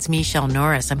there, it's Michelle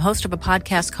Norris. I'm host of a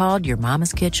podcast called Your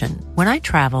Mama's Kitchen. When I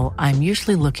travel, I'm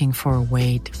usually looking for a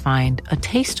way to find a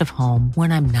taste of home when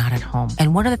I'm not at home.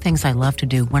 And one of the things I love to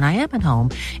do when I am at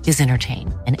home is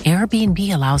entertain. And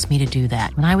Airbnb allows me to do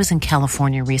that. When I was in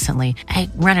California recently, I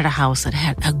rented a house that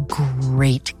had a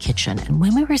great kitchen. And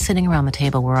when we were sitting around the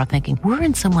table, we were all thinking, we're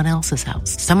in someone else's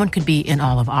house. Someone could be in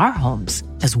all of our homes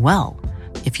as well.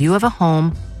 If you have a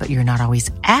home, but you're not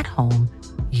always at home,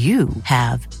 you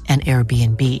have an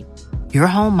Airbnb. Your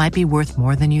home might be worth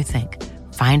more than you think.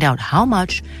 Find out how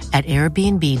much at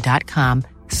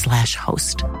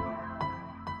airbnb.com/host.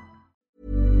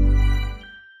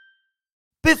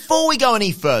 Before we go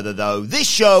any further, though, this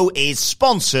show is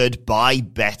sponsored by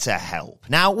BetterHelp.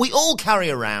 Now, we all carry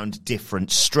around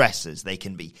different stressors. They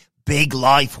can be big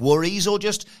life worries or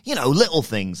just, little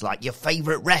things like your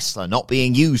favorite wrestler not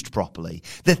being used properly.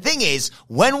 The thing is,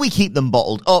 when we keep them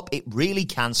bottled up, it really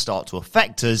can start to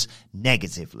affect us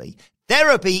negatively.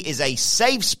 Therapy is a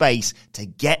safe space to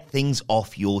get things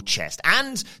off your chest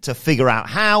and to figure out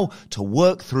how to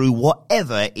work through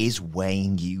whatever is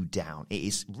weighing you down. It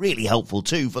is really helpful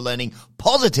too for learning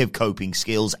positive coping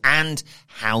skills and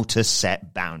how to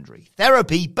set boundaries.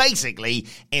 Therapy basically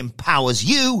empowers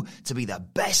you to be the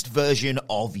best version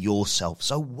of yourself.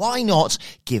 So why not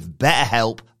give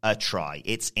BetterHelp a try?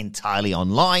 It's entirely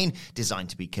online, designed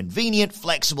to be convenient,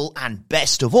 flexible, and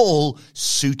best of all,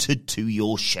 suited to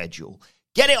your schedule.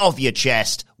 Get it off your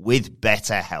chest with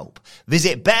BetterHelp.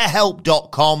 Visit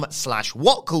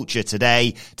betterhelp.com/whatculture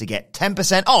today to get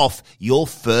 10% off your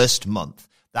first month.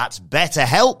 That's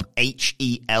BetterHelp,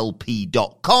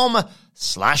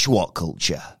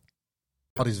 HELP.com/whatculture.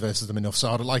 Bodies versus them enough, so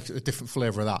I'd like a different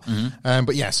flavour of that. Mm-hmm.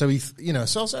 But yeah, so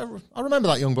I remember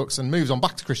that Young Bucks and moves on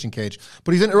back to Christian Cage,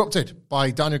 but he's interrupted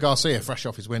by Daniel Garcia, fresh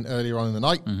off his win earlier on in the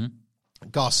night. Mm-hmm.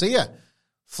 Garcia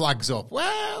flags up.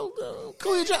 Well,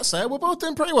 cool your jets there. We're both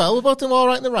doing pretty well. We're both doing all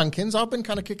right in the rankings. I've been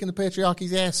kind of kicking the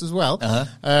patriarchy's ass as well. Uh-huh.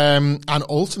 And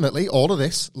ultimately, all of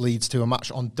this leads to a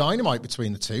match on Dynamite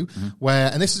between the two,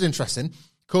 where, and this is interesting,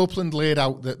 Copeland laid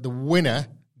out that the winner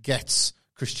gets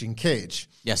Christian Cage.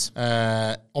 Yes.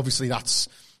 Obviously, that's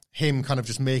him kind of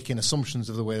just making assumptions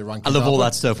of the way the rankings I love all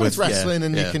that stuff with wrestling,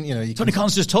 and you can. Tony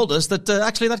Khan's just told us that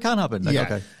actually that can happen. Like, yeah.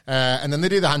 Okay. And then they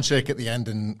do the handshake at the end,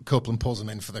 and Copeland pulls him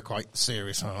in for the quite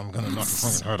serious, I'm going to knock your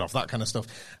fucking head off, that kind of stuff.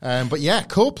 But yeah,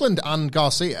 Copeland and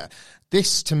Garcia,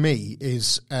 this to me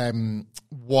is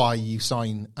why you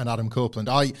sign an Adam Copeland.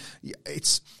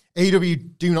 It's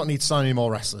AEW do not need to sign any more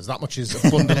wrestlers. That much is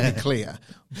abundantly clear.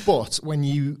 But when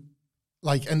you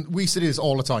and we used to do this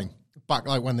all the time. Back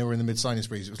when they were in the mid-signing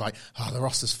sprees, it was like, the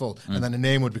roster's full. And then a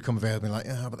name would become available,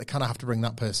 and but they kind of have to bring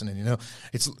that person in,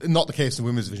 It's not the case in the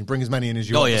women's division. Bring as many in as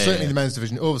you want. Certainly in the men's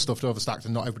division, overstuffed, overstacked,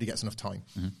 and not everybody gets enough time.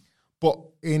 Mm-hmm. But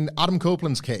in Adam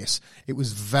Copeland's case, it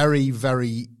was very,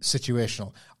 very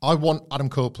situational. I want Adam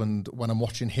Copeland, when I'm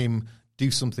watching him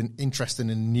do something interesting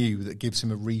and new that gives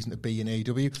him a reason to be in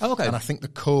AEW. Oh, okay. And I think the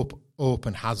Cope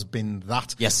Open has been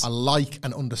that. Yes. I like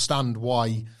and understand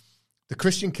why the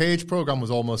Christian Cage program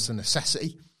was almost a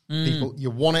necessity. People, you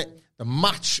won it. The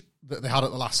match that they had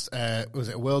at the last, was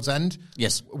it a World's End?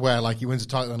 Yes. Where he wins the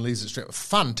title and leaves it straight.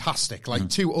 Fantastic.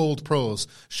 Two old pros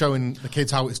showing the kids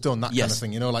how it's done, that kind of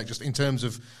thing, just in terms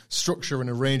of structure and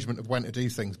arrangement of when to do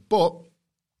things. But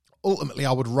ultimately,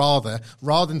 I would rather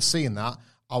than seeing that,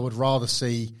 I would rather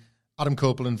see Adam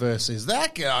Copeland versus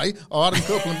that guy or Adam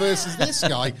Copeland versus this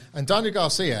guy. And Daniel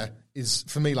Garcia is,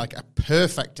 for me, a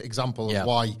perfect example of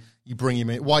why you bring him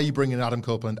in, why you bring in Adam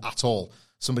Copeland at all.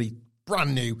 Somebody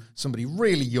brand new, somebody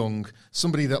really young,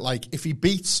 somebody that, if he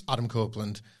beats Adam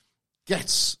Copeland,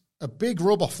 gets a big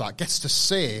rub off that, gets to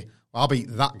say, I'll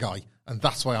beat that guy, and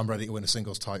that's why I'm ready to win a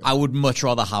singles title. I would much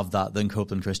rather have that than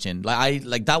Copeland Christian.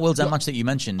 That World's End match that you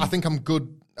mentioned. I think I'm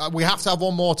good. We have to have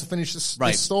one more to finish this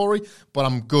story, but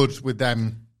I'm good with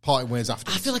them parting ways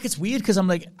after. I feel like it's weird because I'm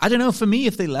I don't know. For me,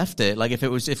 if they left it,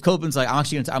 if Copeland's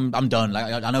I'm done.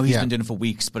 I know he's been doing it for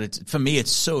weeks, but for me, it's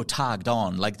so tagged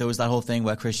on. There was that whole thing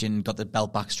where Christian got the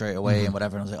belt back straight away and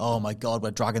whatever, and I was like, oh my god,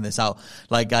 we're dragging this out.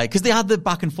 Because they had the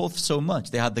back and forth so much.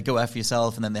 They had the go F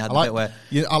yourself, and then they had the bit where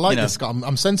I like this guy.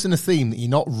 I'm sensing a theme that you're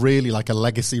not really a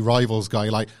legacy rivals guy.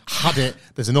 Had it.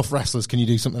 There's enough wrestlers. Can you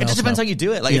do something? It else just depends now? how you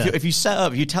do it. If you set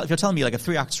up, if you're telling me a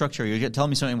 3-act structure, you're telling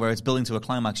me something where it's building to a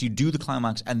climax. You do the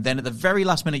climax and then at the very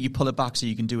last minute you pull it back so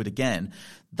you can do it again.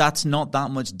 That's not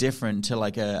that much different to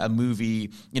like a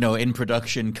movie, in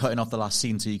production, cutting off the last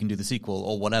scene so you can do the sequel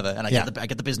or whatever. And I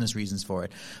get the business reasons for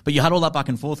it. But you had all that back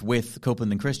and forth with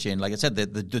Copeland and Christian. Like I said,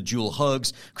 the dual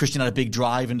hugs. Christian had a big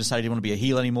drive and decided he didn't want to be a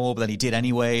heel anymore, but then he did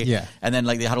anyway. Yeah. And then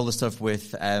like they had all the stuff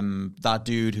with that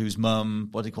dude whose mum,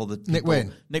 what do you call the Nick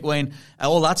Wayne. Nick Wayne,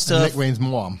 all that stuff. And Nick Wayne's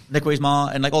mom. Nick Wayne's mom,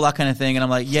 and like all that kind of thing. And I'm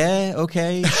like, yeah,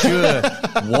 okay, sure,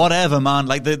 whatever, man.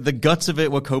 Like the guts of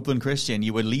it were Copeland Christian.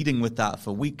 You were leading with that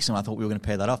for weeks, and I thought we were going to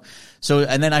pay that off. So,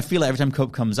 and then I feel like every time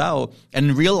Cope comes out,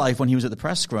 and in real life when he was at the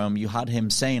press scrum, you had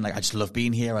him saying like, I just love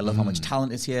being here. I love how much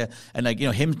talent is here. And like,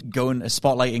 him going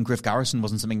spotlighting Griff Garrison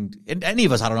wasn't something any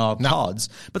of us had on our cards.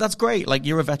 But that's great. Like,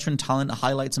 you're a veteran talent to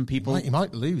highlight some people. You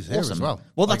might lose there as well.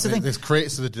 Well, that's the thing. This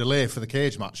creates the delay for the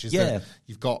cage match is that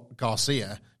you've got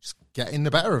Garcia just getting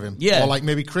the better of him. Yeah. Or like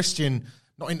maybe Christian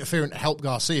not interfering to help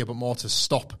Garcia, but more to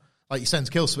stop. Like he sends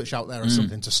Killswitch out there or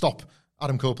something to stop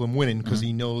Adam Copeland winning because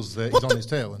he knows that he's on his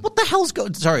tail. What the hell's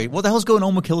going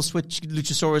on with Killswitch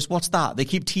Luchasaurus? What's that? They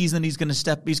keep teasing that he's going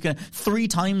to 3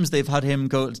 times they've had him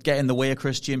get in the way of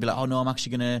Christian, be like, oh no, I'm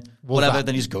actually going to whatever.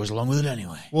 Then he just goes along with it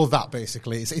anyway. Well, that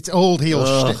basically it's old heel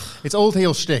shtick. It's old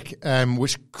heel shtick,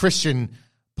 which Christian,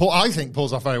 I think,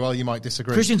 pulls off very well. You might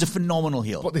disagree. Christian's a phenomenal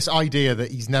heel. But this idea that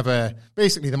he's never...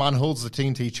 Basically, the man holds the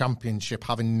TNT Championship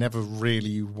having never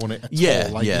really won it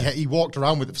at all. He walked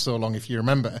around with it for so long, if you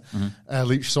remember.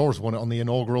 Luchasaurus won it on the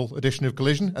inaugural edition of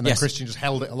Collision, and then Christian just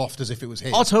held it aloft as if it was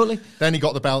his. Oh, totally. Then he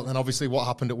got the belt, and obviously what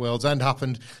happened at World's End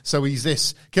happened. So he's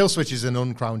this... Killswitch is an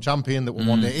uncrowned champion that will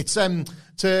one day... It's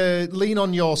to lean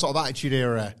on your sort of Attitude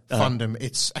Era fandom,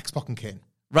 it's X-Pac and Kane.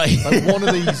 Right. Like one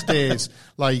of these days,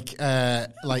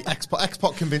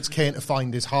 X-Pac convinced Kane to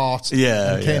find his heart.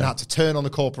 Yeah. And Kane had to turn on the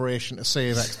corporation to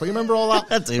save X-Pac. You remember all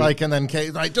that? And then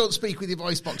Kane, don't speak with your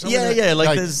voice box.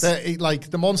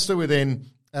 The monster within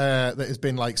that has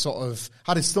been sort of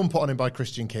had his thumb put on him by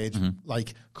Christian Cage.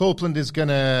 Like Copeland is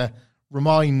gonna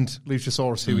remind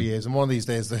Luchasaurus who he is, and one of these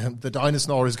days the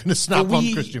dinosaur is going to snap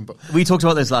on Christian. But we talked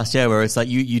about this last year, where it's like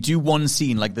you do one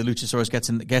scene, like the Luchasaurus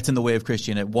gets in the way of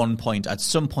Christian at one point, at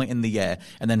some point in the year,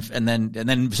 and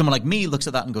then someone like me looks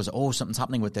at that and goes, oh, something's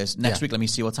happening with this. Next week, let me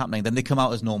see what's happening. Then they come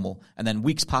out as normal, and then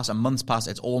weeks pass and months pass,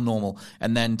 it's all normal,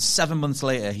 and then 7 months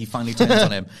later, he finally turns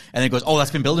on him, and then goes, oh,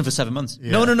 that's been building for 7 months.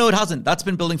 Yeah. No, it hasn't. That's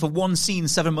been building for one scene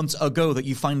 7 months ago that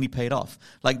you finally paid off.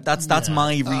 Like that's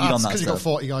my read on that. Because you got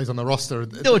 40 guys on the roster.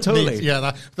 No, totally.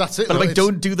 That's it. But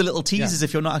don't do the little teases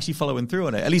if you're not actually following through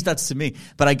on it. At least that's to me.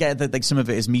 But I get that some of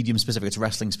it is medium specific. It's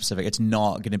wrestling specific. It's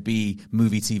not going to be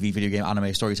movie, TV, video game,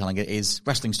 anime storytelling. It is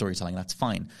wrestling storytelling. That's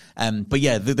fine. But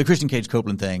yeah, the Christian Cage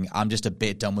Copeland thing, I'm just a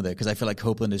bit done with it because I feel like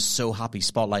Copeland is so happy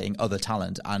spotlighting other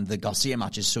talent, and the Garcia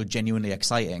match is so genuinely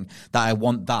exciting that I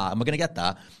want that. And we're going to get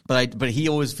that. But he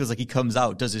always feels like he comes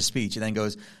out, does his speech, and then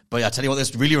goes, but I tell you what,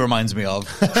 this really reminds me of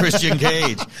Christian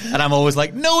Cage. And I'm always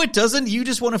like, no, it doesn't. You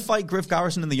just want to fight Griff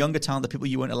Garrison and the younger talent, the people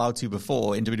you weren't allowed to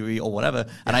before in WWE or whatever.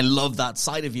 And I love that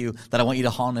side of you, that I want you to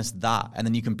harness that. And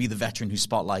then you can be the veteran who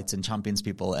spotlights and champions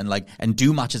people and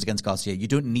do matches against Garcia. You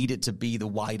don't need it to be the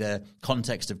wider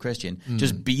context of Christian.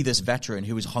 Just be this veteran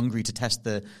who is hungry to test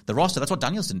the roster. That's what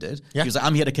Danielson did. Yeah. He was like,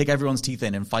 I'm here to kick everyone's teeth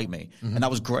in and fight me. And that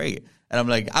was great. And I'm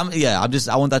like, I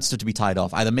want that stuff to be tied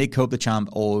off. Either make Cope the champ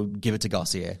or give it to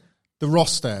Garcia. The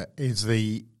roster is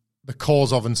the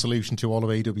cause of and solution to all of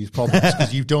AEW's problems,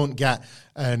 because you don't get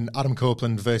an Adam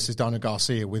Copeland versus Daniel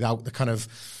Garcia without the kind of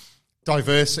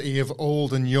diversity of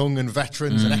old and young and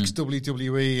veterans and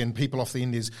ex-WWE and people off the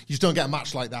indies. You just don't get a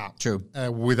match like that. True.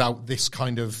 Without this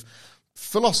kind of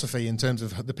philosophy in terms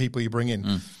of the people you bring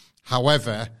in.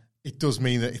 However, it does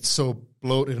mean that it's so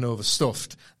bloated and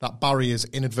overstuffed that barriers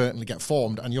inadvertently get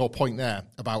formed. And your point there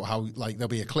about how there'll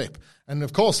be a clip. And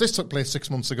of course, this took place 6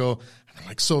 months ago,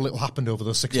 and so little happened over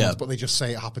those 6 months, but they just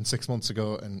say it happened 6 months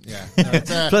ago. And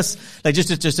plus,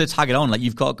 just to tag it on,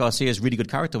 you've got Garcia's really good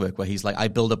character work where he's like, I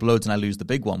build up loads and I lose the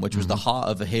big one, which was the heart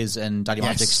of his and Daddy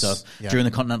Magic stuff during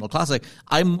the Continental Classic.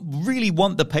 I really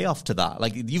want the payoff to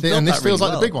that. You've built and this that feels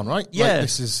really like the big one, right? Yeah.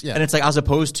 This is, and it's as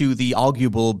opposed to the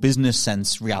arguable business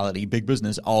sense reality, big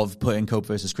business of putting Cope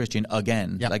versus Christian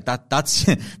again. Yep.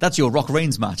 That's your Rock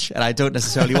Reigns match, and I don't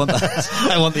necessarily want that.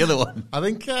 I want the other one. I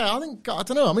think I don't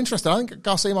know. I'm interested. I think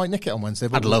Garcia might nick it on Wednesday.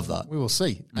 I'd love that. We will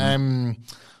see.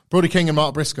 Brody King and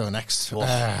Mark Briscoe next.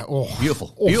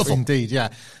 Beautiful. Beautiful indeed. Yeah.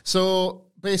 So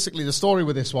basically, the story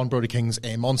with this one, Brody King's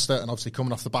a monster, and obviously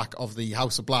coming off the back of the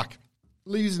House of Black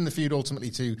losing the feud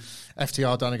ultimately to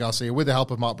FTR, Danny Garcia, with the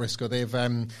help of Mark Briscoe. They've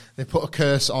put a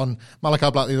curse on Malachi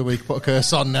Black the other week, put a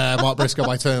curse on Mark Briscoe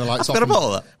by turning the lights off.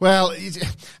 That. Well,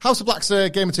 House of Black's a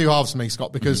game of two halves for me,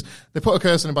 Scott, because they put a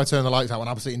curse on him by turning the lights out when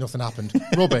absolutely nothing happened.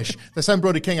 Rubbish. They send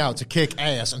Brody King out to kick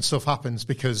ass and stuff happens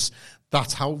because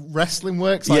that's how wrestling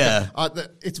works.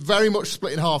 It's very much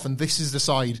split in half, and this is the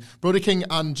side, Brody King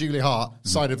and Julie Hart,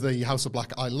 side of the House of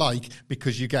Black I like,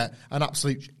 because you get an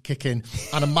absolute kick in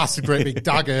and a massive, great big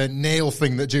dagger nail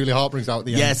thing that Julie Hart brings out at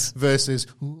the end versus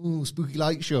spooky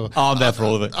light show. Oh, I'm there for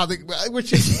all of it. I think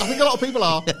a lot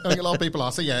of people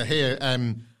are. So yeah, here,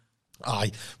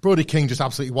 Brody King just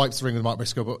absolutely wipes the ring with Mark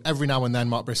Briscoe, but every now and then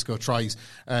Mark Briscoe tries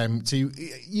to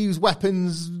use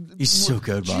weapons. He's so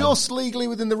good, man. Just legally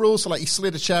within the rules. So like he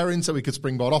slid a chair in so he could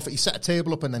springboard off it. He set a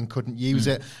table up and then couldn't use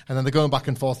it. And then they're going back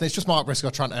and forth. And it's just Mark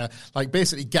Briscoe trying to like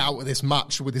basically get out of this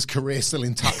match with his career still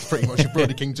intact pretty much if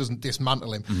Brody King doesn't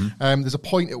dismantle him. There's a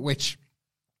point at which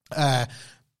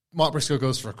Mark Briscoe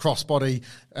goes for a crossbody.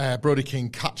 Brody King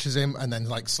catches him and then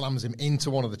like slams him into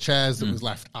one of the chairs that was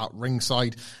left at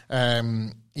ringside.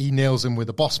 He nails him with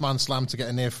a boss man slam to get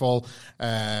a near fall.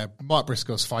 Mark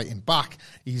Briscoe's fighting back.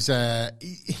 He's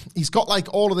got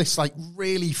like all of this like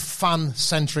really fan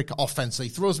centric offense. So he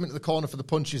throws him into the corner for the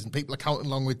punches and people are counting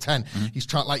along with 10. He's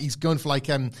trying he's going for like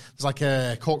there's like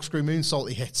a corkscrew moonsault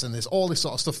he hits and there's all this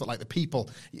sort of stuff that like the people,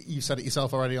 you said it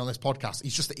yourself already on this podcast.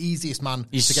 He's just the easiest man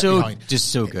to get behind. Just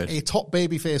so good. A top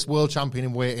babyface world champion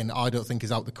in waiting, I don't think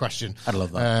is out the question. I'd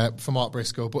love that for Mark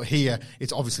Briscoe. But here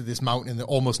it's obviously this mountain that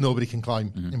almost nobody can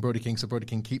climb. In Brody King, so Brody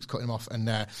King keeps cutting him off and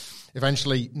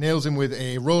eventually nails him with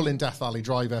a rolling Death Valley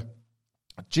driver.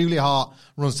 Julia Hart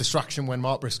runs distraction when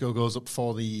Mark Briscoe goes up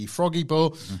for the froggy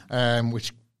bow,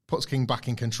 which puts King back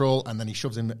in control, and then he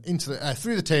shoves him into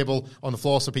through the table on the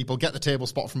floor so people get the table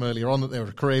spot from earlier on that they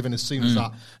were craving as soon as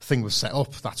that thing was set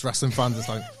up. That's wrestling fans. It's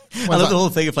like, I love the whole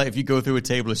thing of like if you go through a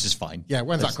table, it's just fine. Yeah,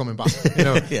 when's that coming back? You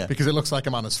know, because it looks like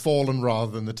a man has fallen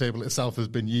rather than the table itself has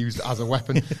been used as a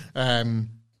weapon.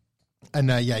 And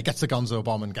he gets the Gonzo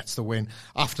bomb and gets the win.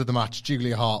 After the match,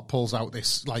 Julia Hart pulls out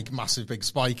this like massive big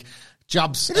spike,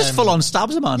 jabs. He just full on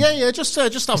stabs him, man. Just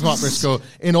stabs Mark Briscoe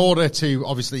in order to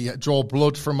obviously draw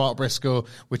blood from Mark Briscoe,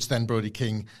 which then Brody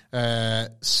King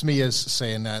smears,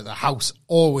 saying the house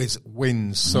always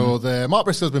wins. So the Mark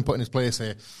Briscoe's been put in his place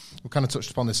here. We kind of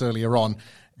touched upon this earlier on.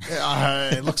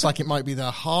 It looks like it might be the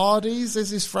Hardys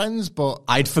as his friends, but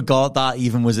I'd forgot that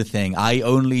even was a thing. I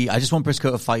just want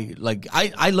Briscoe to fight. Like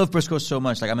I love Briscoe so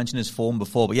much. Like I mentioned his form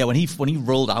before, but yeah, when he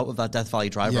rolled out of that Death Valley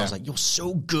driver, I was like, you're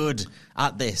so good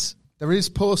at this. There is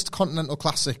post-Continental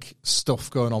Classic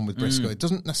stuff going on with Briscoe. It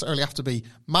doesn't necessarily have to be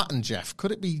Matt and Jeff.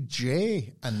 Could it be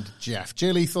Jay and Jeff?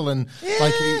 Jay Lethal and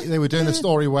they were doing the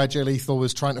story where Jay Lethal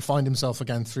was trying to find himself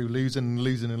again through losing.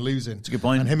 It's a good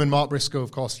point. And him and Mark Briscoe,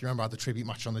 of course, you remember had the tribute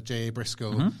match on the Jay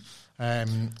Briscoe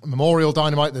Memorial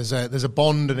Dynamite. There's a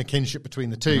bond and a kinship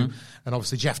between the two, and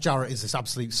obviously Jeff Jarrett is this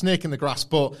absolute snake in the grass.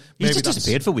 But he's just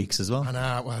disappeared for weeks as well. And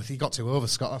well, he got too over,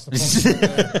 Scott. That's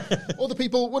the problem. Other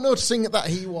people were noticing that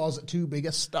he was too big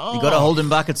a star. You got to hold him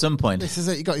back at some point. This is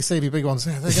it. You got to save your big ones.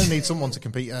 They're going to need someone to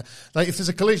compete. Like if there's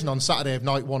a collision on Saturday of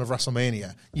night one of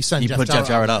WrestleMania, you put Jeff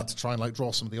Jarrett out to try and like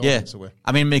draw some of the audience away.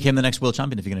 I mean, make him the next world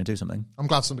champion if you're going to do something. I'm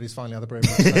glad somebody's finally had the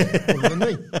bravery to say other than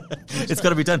me. It's got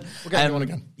to be done. We'll get on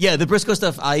again. Yeah, the Briscoe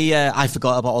stuff. I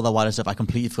forgot about all that wider stuff. I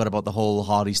completely forgot about the whole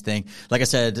Hardys thing. Like I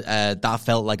said, that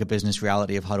felt like a business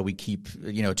reality of how do we keep,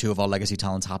 two of our legacy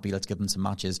talents happy. Let's give them some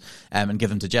matches and give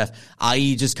them to Jeff.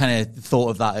 I just kind of thought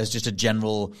of that as just a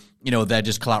general, they're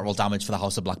just collateral damage for the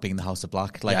House of Black being the House of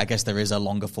Black. Like, I guess there is a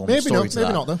longer form story to that.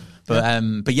 Maybe not,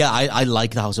 though. But yeah, I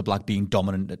like the House of Black being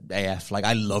dominant at AF. Like,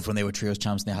 I loved when they were trios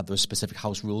champs and they had those specific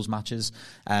house rules matches.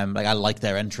 Like, I like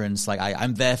their entrance. Like,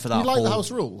 I'm there for that. You like the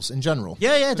house rules in general?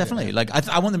 Yeah, definitely. Yeah. Like,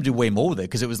 I want them to do way more with it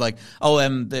because it was like,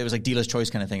 it was like dealer's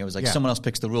choice kind of thing. It was like someone else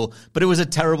picks the rule, but it was a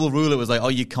terrible rule. It was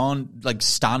like, you can't like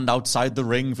stand outside the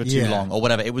ring for too long or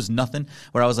whatever. It was nothing.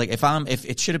 Where I was like, if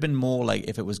it should have been more like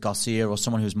if it was Garcia or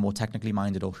someone who's more technically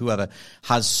minded or whoever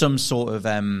has some sort of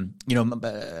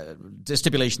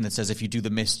stipulation that says if you do the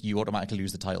miss you automatically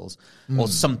lose the titles or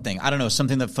something. I don't know,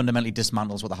 something that fundamentally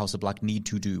dismantles what the House of Black need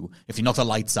to do. If you knock the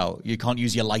lights out, you can't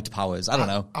use your light powers. I don't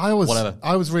know. I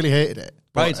always really hated it.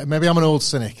 Right. Maybe I'm an old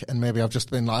cynic and maybe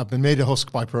I've been made a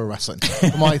husk by pro wrestling.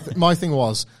 But my thing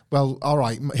was, well, all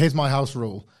right, here's my house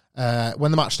rule.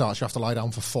 when the match starts, you have to lie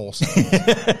down for 4 seconds.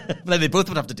 Like they both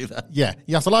would have to do that. Yeah,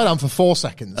 you have to lie down for 4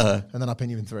 seconds, and then I pin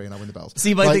you in 3 and I win the belt.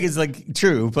 See, my thing is like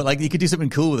true, but like you could do something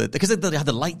cool with it because they had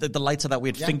the lights are that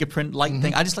weird fingerprint light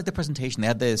thing. I just like the presentation. They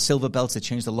had the silver belts. They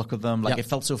changed the look of them. Like it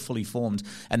felt so fully formed,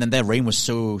 and then their reign was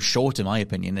so short, in my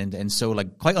opinion, and so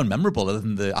like quite unmemorable other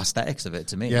than the aesthetics of it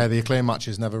to me. Yeah, the Acclaim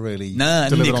matches never really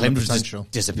and the Acclaim potential.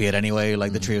 Just disappeared anyway.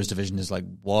 Like the trios division is like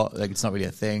what? Like it's not really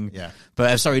a thing. Yeah,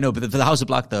 but sorry, no. But for the House of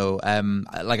Black though,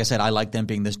 like I said, I like them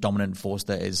being this dominant force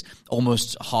that is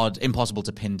almost impossible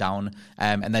to pin down,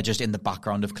 and they're just in the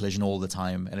background of Collision all the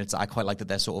time. And I quite like that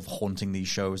they're sort of haunting these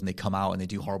shows, and they come out and they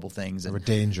do horrible things. They're a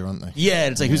danger, aren't they? Yeah,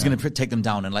 it's like who's going to take them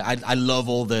down? And like I love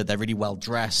they're really well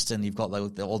dressed, and you've got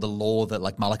like all the lore that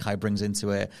like Malachi brings into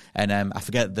it. And I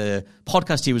forget the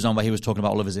podcast he was on where he was talking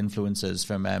about all of his influences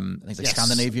from things like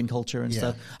Scandinavian culture and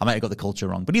stuff. I might have got the culture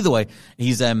wrong, but either way,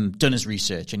 he's done his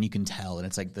research, and you can tell. And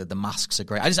it's like the masks are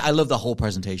great. I love the whole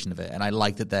presentation of it, and I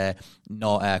like that they're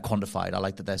not quantified. I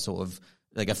like that they're sort of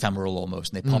like ephemeral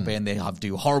almost, and they pop in, they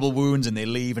do horrible wounds, and they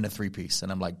leave in a 3-piece,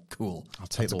 and I'm like, cool. I'll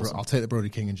take the Brody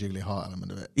King and Julia Hart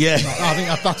element of it. Yeah, I think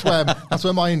that's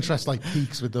where my interest like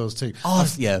peaks with those two. I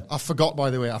forgot, by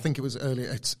the way. I think it was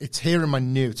earlier. It's here in my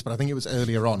notes, but I think it was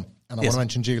earlier on. And I want to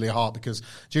mention Julia Hart because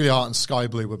Julia Hart and Sky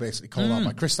Blue were basically called out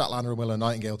by Chris Statlander and Willow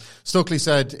Nightingale. Stokely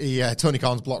said Tony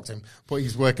Khan's blocked him, but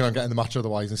he's working on getting the match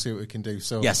otherwise and see what we can do.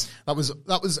 So that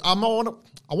was. I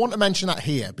want to mention that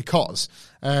here because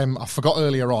I forgot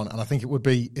earlier on, and I think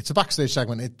it's a backstage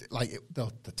segment.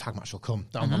 The tag match will come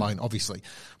down the line, obviously,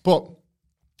 but.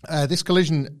 This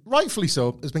Collision, rightfully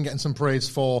so, has been getting some praise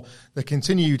for the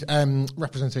continued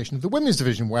representation of the women's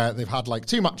division, where they've had like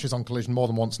 2 matches on Collision more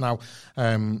than once now.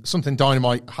 Something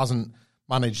Dynamite hasn't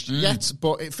managed yet,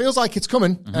 but it feels like it's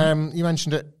coming. You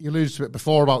mentioned it, you alluded to it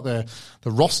before about the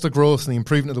roster growth and the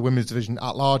improvement of the women's division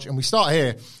at large. And we start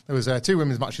here. There was 2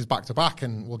 women's matches back to back,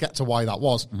 and we'll get to why that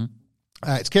was.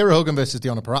 It's Kiera Hogan versus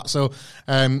Deonna Purrazzo.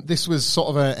 This was sort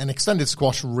of an extended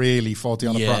squash, really, for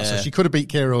Deonna Purrazzo. She could have beat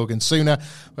Kiera Hogan sooner.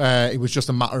 It was just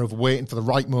a matter of waiting for the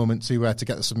right moment to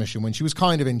get the submission when she was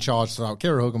kind of in charge throughout.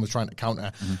 Kiera Hogan was trying to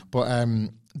counter, but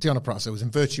Deonna Purrazzo was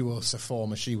in virtuosa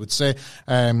form, as she would say.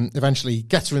 Eventually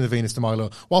gets her in the Venus de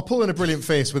Milo while pulling a brilliant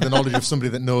face with the knowledge of somebody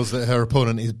that knows that her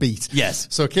opponent is beat. Yes.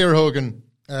 So Kiera Hogan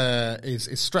is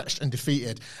stretched and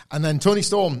defeated, and then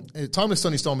Timeless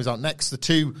Toni Storm is out next. The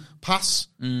 2 pass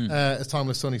as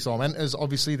Timeless Toni Storm enters.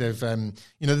 Obviously, they've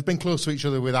been close to each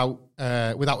other without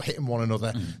hitting one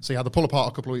another. So you had the pull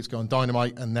apart a couple of weeks ago on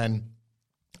Dynamite, and then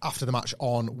after the match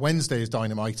on Wednesday's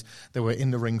Dynamite, they were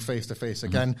in the ring face to face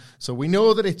again. So we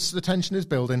know that the tension is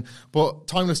building. But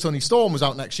Timeless Toni Storm was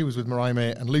out next. She was with Mariah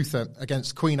May and Luther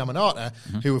against Queen Aminata,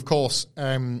 who of course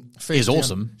faced is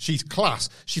awesome. She's class.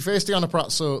 She faced Deonna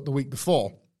Purrazzo the week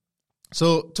before.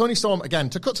 So Toni Storm, again,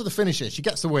 to cut to the finish here, she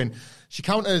gets the win. She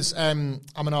counters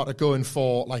Aminata going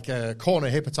for like a corner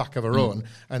hip attack of her own,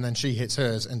 and then she hits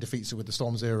hers and defeats her with the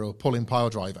Storm Zero pull-in pile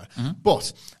driver.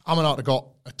 But Aminata got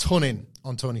a ton in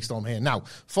on Toni Storm here. Now,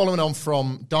 following on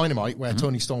from Dynamite, where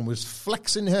Toni Storm was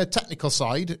flexing her technical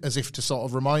side as if to sort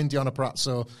of remind Deonna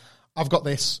Purrazzo, I've got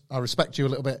this, I respect you a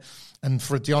little bit. And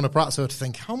for Deonna Purrazzo to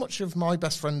think, how much of my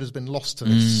best friend has been lost to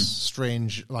this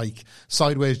strange, like,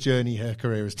 sideways journey her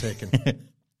career has taken.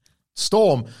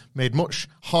 Storm made much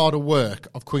harder work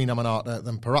of Queen Aminata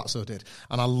than Purrazzo did.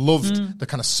 And I loved the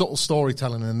kind of subtle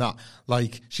storytelling in that.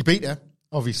 Like, she beat her,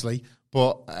 obviously,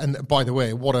 and by the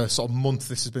way, what a sort of month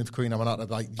this has been for Queen Aminata.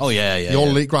 Like, the All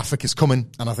Elite graphic is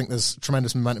coming, and I think there's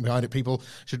tremendous momentum behind it.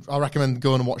 I recommend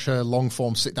going and watch her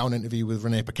long-form sit-down interview with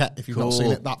Renee Paquette if you've not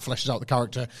seen it. That fleshes out the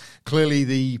character. Clearly,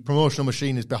 the promotional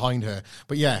machine is behind her.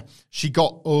 But yeah, she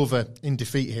got over in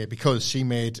defeat here because she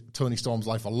made Toni Storm's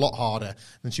life a lot harder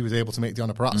than she was able to make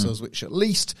Deonna Purrazzo's, which at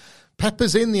least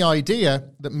peppers in the idea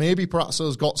that maybe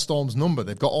Purrazzo's got Storm's number.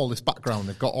 They've got all this background.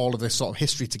 They've got all of this sort of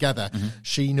history together.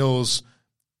 She knows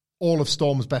all of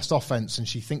Storm's best offense, and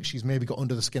she thinks she's maybe got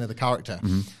under the skin of the character.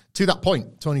 To that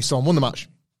point, Toni Storm won the match,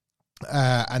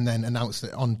 and then announced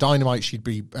that on Dynamite she'd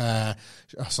be, Dynamite,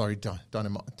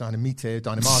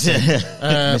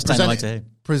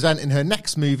 presenting her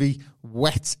next movie,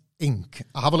 Wet Ink.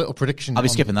 I have a little prediction. I'll be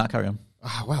skipping that, carry on.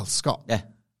 Well, Scott. Yeah.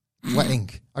 Wet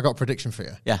Ink. I got a prediction for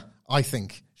you. Yeah. I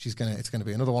think it's gonna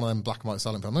be another one of them black and white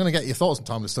silent films. I'm gonna get your thoughts on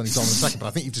Timeless Toni Storm in a second, but I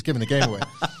think you've just given the game away.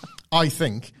 I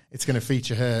think it's gonna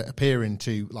feature her appearing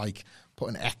to like put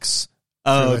an X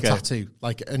through her tattoo,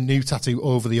 like a new tattoo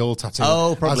over the old tattoo.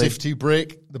 Oh, probably. As if to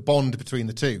break the bond between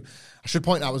the two. I should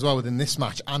point out as well within this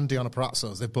match and Deonna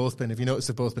Purrazzo's, they've both been, if you notice,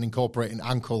 they've both been incorporating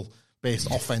ankle based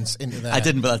offense into their. I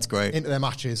didn't, but that's great. Into their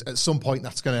matches. At some point,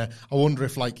 that's gonna. I wonder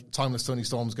if like Timeless Toni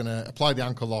Storm's gonna apply the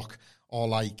ankle lock, or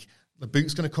like the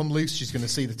boot's gonna come loose. She's gonna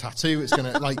see the tattoo. It's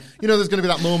gonna like there's gonna be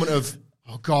that moment of.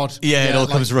 Oh God! Yeah, it all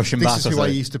comes rushing back. This is who I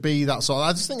used to be. That's all.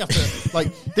 I just think after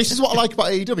this is what I like about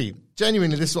AEW.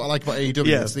 Genuinely, this is what I like about AEW.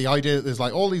 Yeah. It's the idea that there's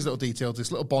like all these little details,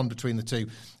 this little bond between the two,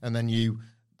 and then you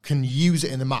can use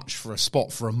it in the match for a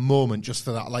spot, for a moment, just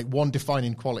for that, like one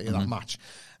defining quality of that match.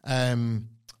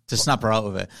 To snap her out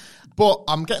of it. But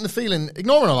I'm getting the feeling,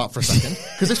 ignoring all that for a second,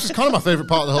 because this was kind of my favourite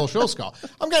part of the whole show, Scott.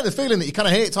 I'm getting the feeling that you kind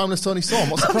of hate Timeless Toni Storm.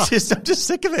 What's the crap? I'm just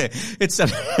sick of it.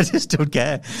 I just don't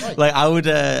care. Right. Like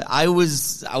I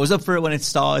was up for it when it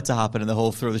started to happen and the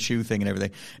whole throw the shoe thing and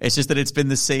everything. It's just that it's been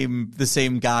the same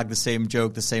gag, the same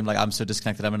joke, the same like I'm so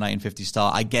disconnected. I'm a 1950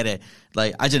 star. I get it.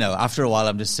 Like I don't know. After a while,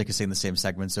 I'm just sick of seeing the same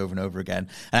segments over and over again.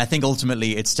 And I think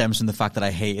ultimately it stems from the fact that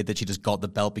I hated that she just got the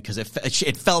belt because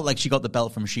it felt like she got the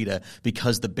belt from Shida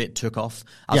because the bit took off.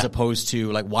 As opposed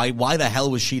to like why the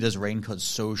hell was Shida's reign cut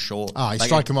so short?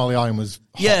 Strike him while the iron was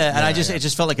hot. Yeah, and it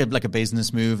just felt like a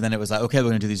business move. Then it was like, okay, we're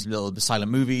gonna do these little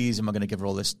silent movies and we're gonna give her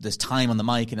all this time on the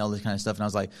mic and all this kind of stuff. And I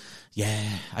was like,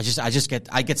 yeah, I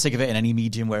get sick of it in any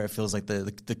medium where it feels like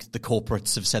the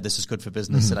corporates have said this is good for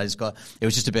business, and it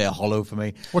was just a bit hollow for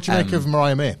me. What do you make of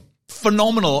Mariah May?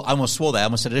 Phenomenal. I almost swore there. I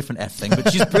almost said a different F thing,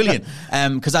 but she's brilliant.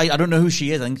 Because I don't know who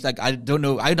she is. I think, like, I don't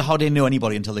know. I hardly know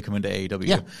anybody until they come into AEW.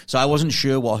 Yeah. So I wasn't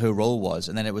sure what her role was.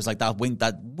 And then it was like that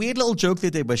weird little joke they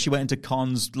did where she went into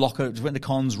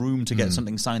Khan's room to get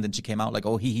something signed, and she came out like,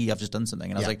 oh, I've just done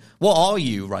something. And I was like, what are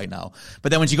you right now?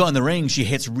 But then when she got in the ring, she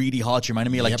hits really hard. She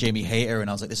reminded me of like Jamie Hayter, and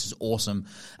I was like, this is awesome.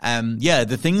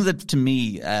 The thing that to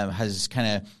me has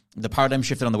kind of the paradigm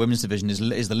shifted on the women's division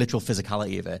is the literal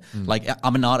physicality of it. Like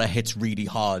Aminata hits really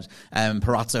hard,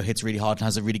 Perazzo hits really hard and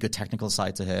has a really good technical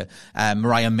side to her.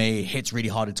 Mariah May hits really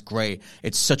hard. It's great.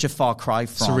 It's such a far cry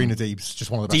from Serena Deeb's just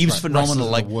one of the best phenomenal,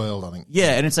 like, in the world, I think.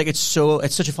 Yeah, and it's like it's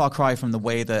such a far cry from the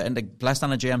way that, and like blessed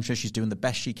Anna Jay, I'm sure she's doing the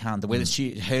best she can. The way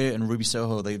that her and Ruby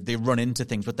Soho they run into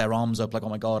things with their arms up, like, oh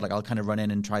my God, like I'll kind of run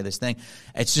in and try this thing.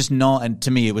 It's just not, and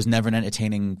to me it was never an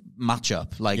entertaining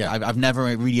matchup. Like I've never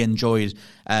really enjoyed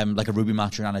like a Ruby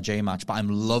match or an Anna Jay match, but I'm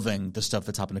loving the stuff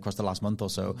that's happened across the last month or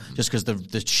so, just because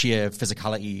the sheer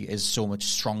physicality is so much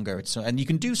stronger. And you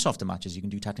can do softer matches, you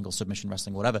can do technical submission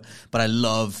wrestling, whatever, but I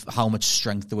love how much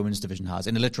strength the women's division has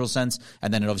in a literal sense,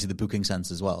 and then in obviously the booking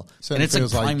sense as well. So and it's like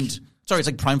primed. It's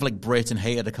like prime for like Brit and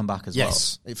Hayter to come back as well.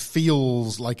 Yes, it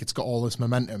feels like it's got all this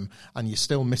momentum, and you're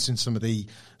still missing some of the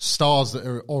stars that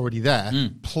are already there,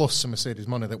 plus some Mercedes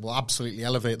money that will absolutely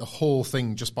elevate the whole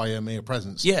thing just by her mere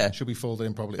presence. Yeah, she'll be folded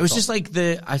in probably. It was just like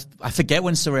I forget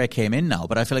when Saraya came in now,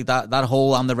 but I feel like that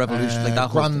whole I'm the Revolution, like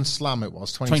that Grand Slam it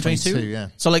was 2022. Yeah.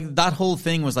 So like that whole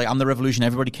thing was like I'm the Revolution.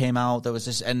 Everybody came out. There was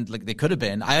this, and like they could have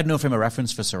been. I had no frame of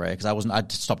reference for Saraya because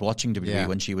I'd stopped watching WWE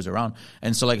when she was around,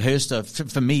 and so like her stuff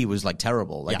for me was like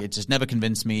terrible. Like it just never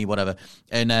convinced me, whatever.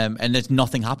 And there's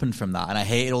nothing happened from that. And I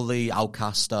hated all the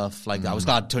Outcast stuff. Like I was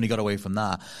glad Tony got away from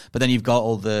that. But then you've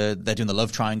got they're doing the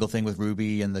love triangle thing with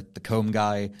Ruby and the comb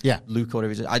guy, Luke or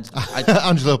whatever.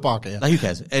 Angelo Parker. Like, who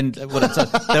cares? And there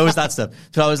was that stuff.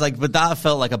 So I was like, but that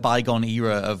felt like a bygone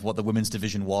era of what the women's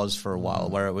division was for a while,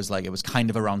 where it was like it was kind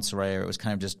of around Saraya. It was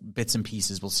kind of just bits and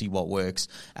pieces. We'll see what works.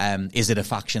 Is it a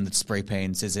faction that spray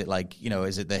paints? Is it like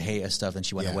is it the Hayter stuff? And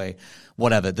she went away.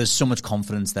 Whatever. There's so much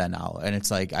confidence there now, and it's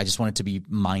like I just want it to be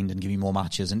mined and give me more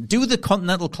matches and do the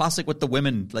Continental Classic with the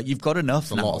women. Like you've got enough.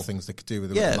 There's a lot of things they could do with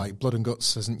the women. Like Blood and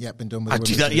Guts hasn't yet been done with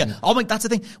the women. Yeah. Oh my, that's the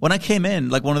thing. When I came in,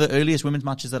 like one of the earliest women's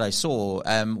matches that I saw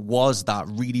was that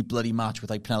really bloody match with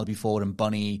like Penelope Ford and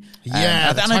Bunny.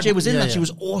 Anna Jay was in that. She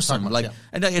was awesome.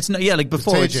 And it's not like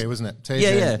before. TJ, wasn't it? TJ,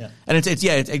 yeah. And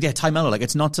it's Ty Mello. Like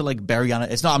it's not to like bury Anna.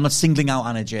 It's not. I'm not singling out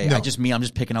Anna Jay. No. I'm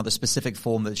just picking out the specific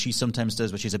form that she sometimes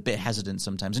does, where she's a bit hesitant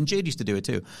sometimes. And Jade used to do it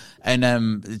too.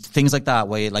 And things like that,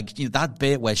 where like that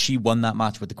bit where she won that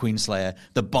match with the Queen Slayer,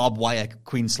 the Bob Wyatt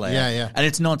Queen Slayer. Yeah. And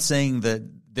it's not saying that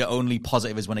the only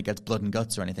positive is when it gets blood and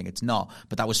guts or anything. It's not.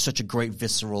 But that was such a great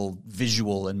visceral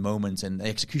visual and moment, and the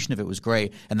execution of it was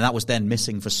great. And that was then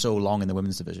missing for so long in the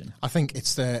women's division. I think and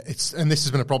this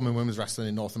has been a problem in women's wrestling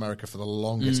in North America for the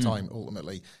longest time,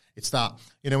 ultimately. It's that,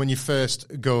 when you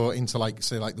first go into like,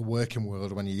 say, like the working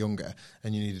world when you're younger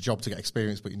and you need a job to get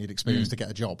experience, but you need experience to get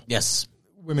a job. Yes.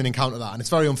 Women encounter that, and it's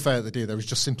very unfair that they do. There is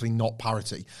just simply not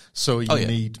parity. So you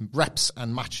need reps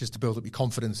and matches to build up your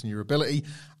confidence and your ability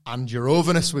and your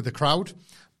overness with the crowd.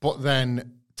 But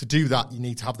then to do that, you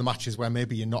need to have the matches where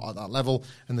maybe you're not at that level.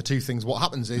 And the two things, what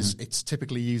happens is it's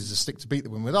typically used as a stick to beat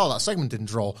the women with, that segment didn't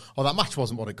draw, or that match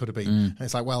wasn't what it could have been. And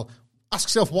it's like, well, ask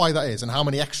yourself why that is and how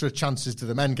many extra chances do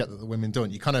the men get that the women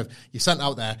don't. You're sent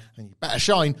out there and you better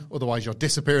shine, otherwise you're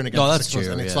disappearing again. No, that's true.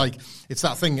 And it's like, it's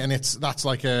that thing, and that's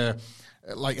like an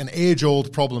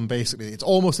age-old problem, basically. It's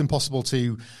almost impossible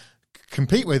to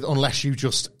compete with unless you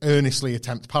just earnestly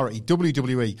attempt parity.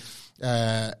 WWE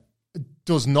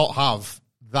does not have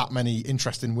that many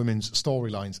interesting women's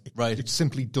storylines. It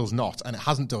simply does not, and it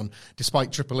hasn't done,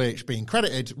 despite Triple H being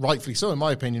credited, rightfully so in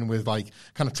my opinion, with like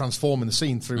kind of transforming the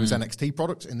scene through his NXT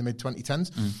product in the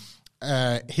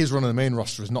mid-2010s. His run on the main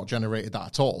roster has not generated that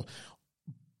at all.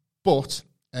 But,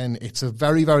 and it's a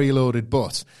very, very loaded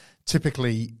but,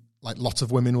 typically like lots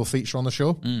of women will feature on the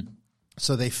show.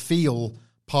 So they feel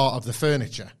part of the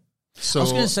furniture. So I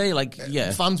was going to say, like,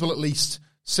 fans will at least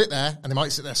sit there, and they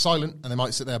might sit there silent, and they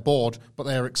might sit there bored, but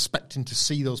they're expecting to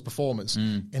see those performers.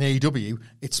 In AEW,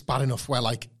 it's bad enough where,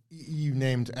 like, you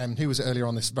named, who was it earlier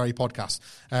on this very podcast?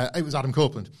 It was Adam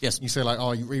Copeland. Yes. You say, like,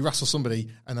 oh, you wrestle somebody,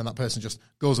 and then that person just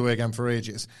goes away again for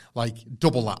ages. Like,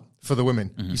 double that for the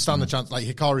women. You stand the chance, like,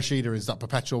 Hikaru Shida is that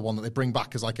perpetual one that they bring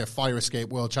back as, like, a fire escape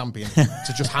world champion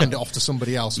to just hand it off to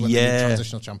somebody else when they're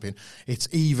transitional champion. It's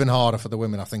even harder for the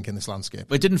women, I think, in this landscape.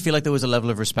 But it didn't feel like there was a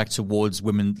level of respect towards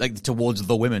women, like, towards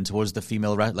the women, towards the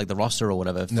female, like, the roster or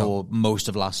whatever, for most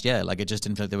of last year. Like, it just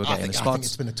didn't feel like they were getting the spots. I think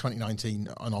it's been a 2019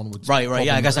 and onwards. Right,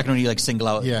 yeah, I guess I can only, like, single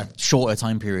out shorter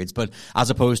time periods, but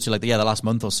as opposed to, like, the last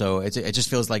month or so, it just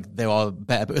feels like there are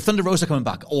better. Thunder Rosa coming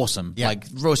back, awesome. Like,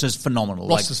 Rosa's phenomenal.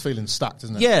 Rosa's feeling stacked,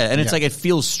 isn't it? Yeah, and it's like, it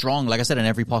feels strong, like I said, in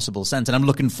every possible sense, and I'm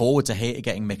looking forward to Hayter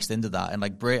getting mixed into that, and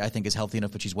like, Bray, I think, is healthy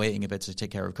enough, but she's waiting a bit to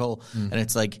take care of Cole, and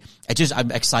it's like,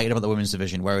 I'm excited about the women's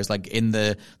division, whereas like in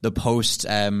the post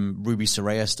Ruby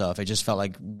Saraya stuff, it just felt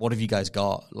like, what have you guys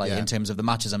got, like, in terms of the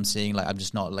matches I'm seeing, like, I'm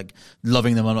just not like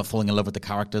loving them, I'm not falling in love with the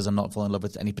characters, I'm not falling in love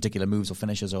with any particular moves or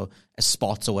finishes or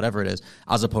spots or whatever it is,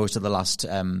 as opposed to the last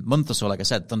month or so. Like I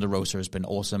said, Thunder Rosa has been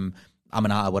awesome,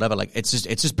 Aminata, whatever, like, it's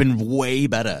just been way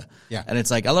better. Yeah. And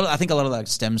it's like, I think a lot of that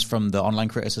stems from the online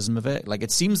criticism of it. Like,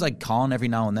 it seems like Khan every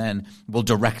now and then will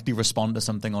directly respond to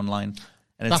something online.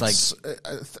 And it's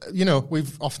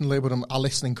we've often labelled them a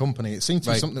listening company. It seems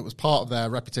to be something that was part of their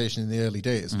reputation in the early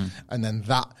days. And then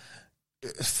that,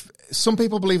 some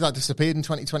people believe that disappeared in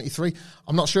 2023.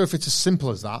 I'm not sure if it's as simple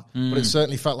as that, but it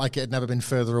certainly felt like it had never been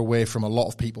further away from a lot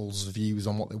of people's views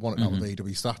on what they wanted out of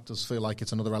AEW. So that does feel like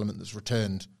it's another element that's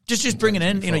returned. Just bringing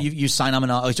in, you sign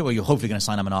Aminata, well, you're hopefully going to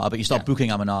sign Aminata, but you start booking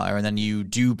Aminata, and then you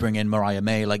do bring in Mariah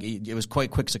May. Like, it was quite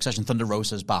quick succession. Thunder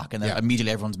Rosa's back, and then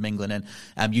immediately everyone's mingling in.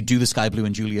 You do the Sky Blue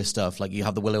and Julia stuff, like you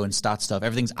have the Willow and Stat stuff.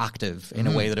 Everything's active in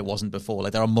a way that it wasn't before.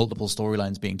 Like, there are multiple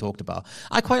storylines being talked about.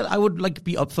 I would like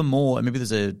be up for more, and maybe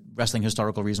there's a wrestling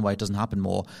historical reason why it doesn't happen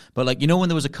more. But like, when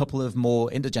there was a couple of more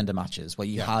intergender matches where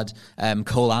you had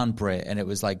Cole and Britt, and it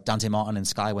was like Dante Martin and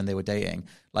Sky when they were dating.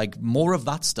 Like, more of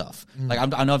that stuff. Like,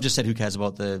 I know I've just said who cares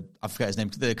about I forget his name,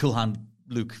 the Cool Hand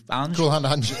Luke Ange. Cool Hand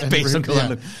Ange. Based on Cool Hand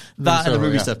Luke. That and the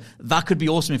Ruby stuff. That could be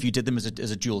awesome if you did them as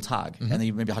a dual tag, and then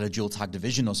you maybe had a dual tag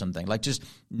division or something. Like, just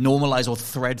normalize or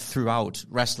thread throughout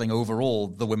wrestling overall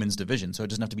the women's division, so it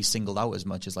doesn't have to be singled out as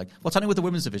much as like, what's happening with the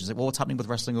women's division? It's like, well, what's happening with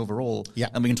wrestling overall? Yeah.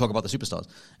 And we can talk about the superstars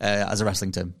as a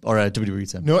wrestling term or a WWE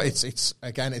term. No, it's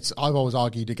I've always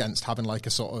argued against having like a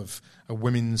sort of a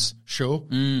women's show.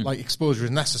 Like, exposure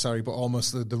is necessary, but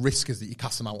almost the risk is that you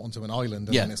cast them out onto an island,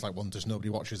 and then it's like, well, just nobody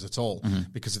watches at all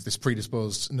because of this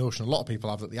predisposed notion a lot of people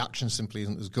have that the action simply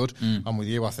isn't as good. And with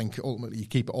you, I think ultimately you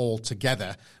keep it all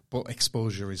together, but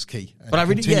exposure is key. And but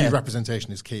continued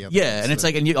representation is key. And it's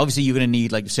like, and obviously you're going to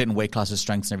need like certain weight classes,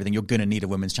 strengths, and everything. You're going to need a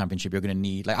women's championship. You're going to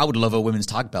need, like, I would love a women's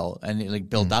tag belt and like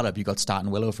build that up. You got Stat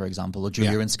and Willow, for example, or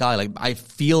Julia and Sky. Like, I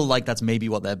feel like that's maybe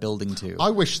what they're building to.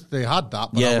 I wish they had that,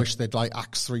 but I wish they'd like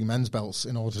axe 3 men's belts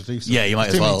in order to do so. Yeah, you might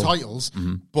as well. Too many titles,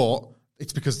 but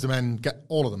it's because the men get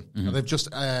all of them. They've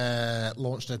just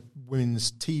launched a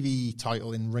women's TV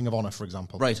title in Ring of Honor, for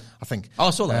example. Right. I think. Oh,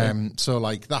 I saw that. So,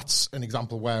 like, that's an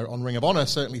example where on Ring of Honor,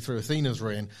 certainly through Athena's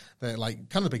reign, they're like,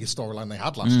 kind of the biggest storyline they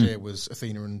had last year was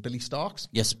Athena and Billy Starks.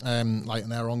 Yes. Like,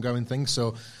 and their ongoing thing.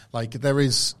 So, like, there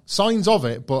is signs of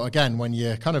it, but again, when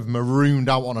you're kind of marooned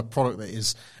out on a product that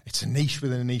is, it's a niche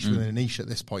within a niche within a niche at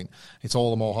this point, it's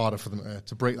all the more harder for them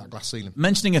to break that glass ceiling.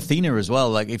 Mentioning Athena as well,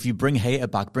 like, if you bring Hayter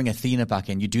back, bring Athena back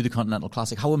in, you do the Continental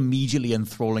Classic, how immediately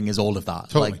enthralling is all of that?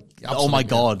 Totally. Like, oh my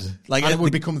God. Like, and it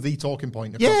would become the talking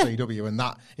point across AEW, and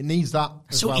that, it needs that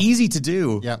as so well. Easy to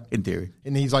do, in theory.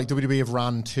 It needs, like, WWE have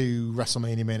ran 2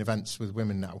 WrestleMania main events with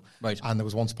women now. Right. And there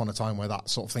was once upon a time where that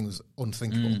sort of thing was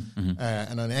unthinkable.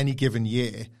 And on any given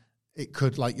year, it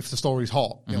could, like, if the story's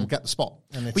hot, it'll get the spot.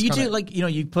 And it's but you do, like,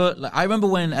 you put, like, I remember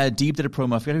when Deeb did a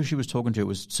promo, I forget who she was talking to, it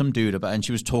was some dude, and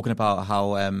she was talking about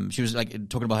how, she was, like,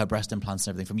 talking about her breast implants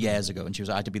and everything from years ago, and she was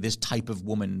like, I had to be this type of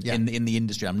woman in the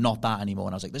industry, I'm not that anymore,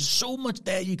 and I was like, there's so much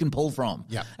there you can pull from.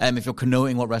 Yeah. If you're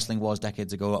connoting what wrestling was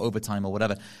decades ago, or overtime, or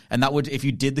whatever, and that would, if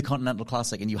you did the Continental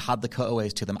Classic, and you had the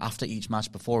cutaways to them after each match,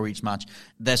 before each match,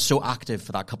 they're so active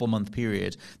for that couple-month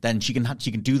period, then she can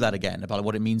do that again, about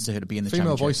what it means to her to be in the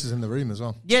female championship. voices in the room as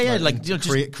well. Yeah, like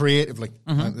just creatively.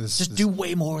 Just do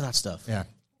way more of that stuff. Yeah.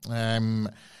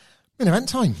 Main event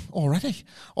time already.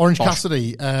 Orange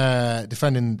Cassidy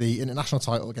defending the international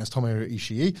title against Tomohiro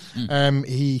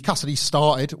Ishii. Cassidy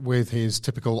started with his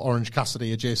typical Orange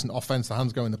Cassidy adjacent offense, the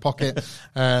hands go in the pocket.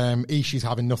 Ishii's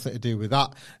having nothing to do with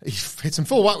that. He hits him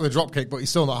full whack with a drop kick, but he's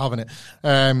still not having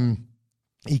it.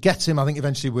 He gets him, I think,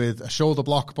 eventually with a shoulder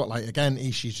block, but, like, again,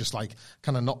 Ishii's just, like,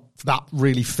 kind of not that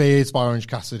really fazed by Orange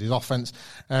Cassidy's offense.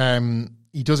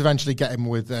 He does eventually get him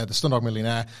with the Stundog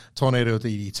Millionaire, Tornado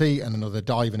DDT, and another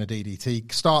dive and a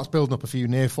DDT. Starts building up a few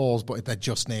near falls, but they're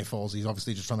just near falls. He's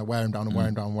obviously just trying to wear him down and wear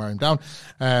him down and wear him down,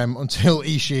 until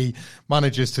Ishii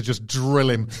manages to just drill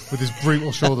him with his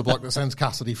brutal shoulder block that sends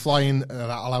Cassidy flying.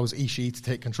 That allows Ishii to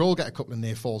take control, get a couple of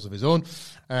near falls of his own.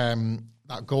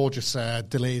 That gorgeous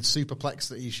delayed superplex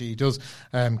that Ishii does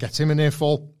gets him a near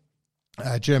fall.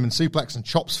 German suplex and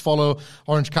chops follow.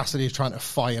 Orange Cassidy is trying to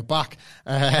fire back.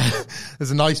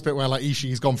 There's a nice bit where, like,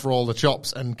 Ishii's gone for all the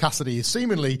chops and Cassidy is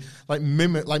seemingly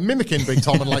mimicking Big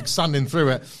Tom and, like, standing through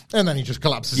it, and then he just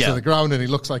collapses to the ground and he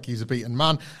looks like he's a beaten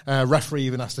man. Referee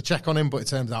even has to check on him, but it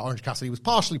turns out Orange Cassidy was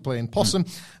partially playing possum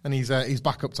and he's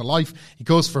back up to life. He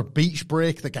goes for a beach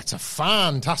break that gets a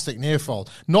fantastic near fall.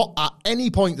 Not at any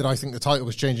point did I think the title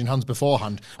was changing hands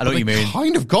beforehand. I know what you mean.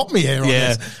 Kind of got me here on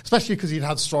this, especially because he'd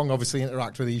had Strong obviously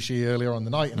interact with Ishii earlier on the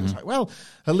night, and it was like, well,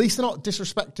 at least they're not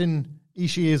disrespecting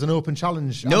Ishii as an open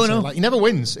challenge. No. Like, he never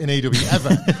wins in AEW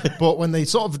ever, but when they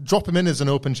sort of drop him in as an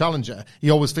open challenger,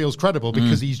 he always feels credible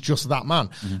because he's just that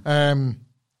man.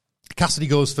 Cassidy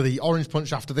goes for the orange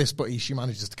punch after this, but Ishii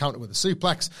manages to counter with a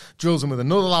suplex, drills him with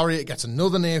another lariat, gets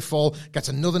another near fall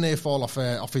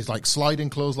off his, like, sliding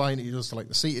clothesline he does to, like,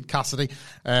 the seated Cassidy.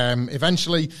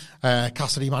 Eventually,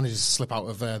 Cassidy manages to slip out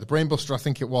of the brainbuster, I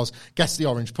think it was, gets the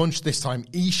orange punch. This time,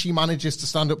 Ishii manages to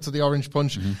stand up to the orange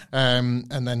punch, and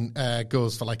then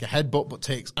goes for, like, a headbutt, but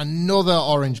takes another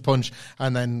orange punch,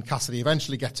 and then Cassidy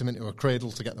eventually gets him into a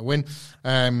cradle to get the win.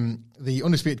 The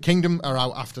Undisputed Kingdom are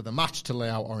out after the match to lay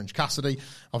out Orange Cassidy,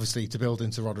 obviously to build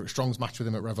into Roderick Strong's match with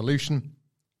him at Revolution.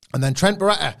 And then Trent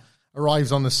Beretta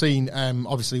arrives on the scene,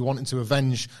 obviously wanting to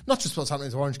avenge not just what's happening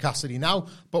to Orange Cassidy now,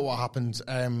 but what happened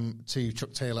to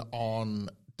Chuck Taylor on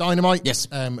Dynamite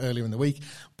earlier in the week.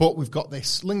 But we've got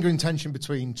this lingering tension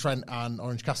between Trent and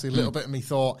Orange Cassidy a little bit, and me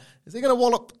thought, is he going to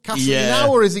wallop Cassidy now,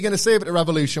 or is he going to save it to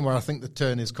Revolution, where I think the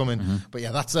turn is coming? But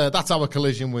yeah, that's our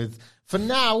collision with, for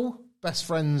now, Best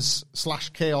Friends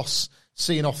 / Chaos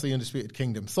seeing off the Undisputed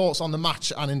Kingdom. Thoughts on the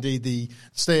match and indeed the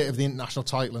state of the international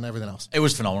title and everything else? It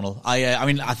was phenomenal. I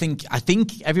mean, I think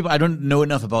everybody, I don't know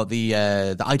enough about the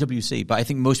IWC, but I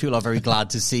think most people are very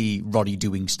glad to see Roddy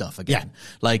doing stuff again.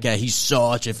 Like, he's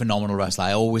such a phenomenal wrestler.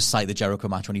 I always cite the Jericho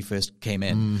match when he first came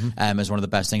in as one of the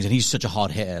best things, and he's such a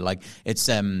hard hitter. Like, it's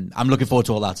I'm looking forward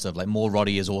to all that stuff. Like, more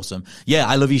Roddy is awesome. Yeah,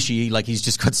 I love Ishii. Like, he's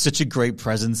just got such a great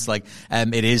presence. Like,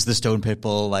 it is the Stone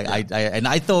Pitbull. Like,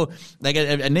 I thought, like,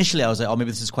 initially I was like, oh,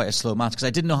 maybe this is quite a slow match, because I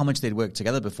didn't know how much they'd worked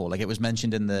together before. Like, it was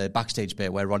mentioned in the backstage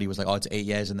bit where Roddy was like, oh, it's 8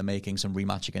 years in the making, some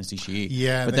rematch against Ishii.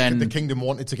 Yeah, but then the Kingdom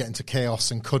wanted to get into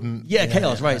Chaos and couldn't.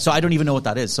 Chaos, right. So I don't even know what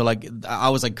that is. So, like, I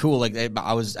was like, cool. Like, and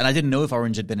I didn't know if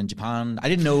Orange had been in Japan. I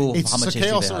didn't know how much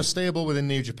Chaos are stable within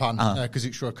New Japan.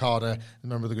 Kazuchika Okada, a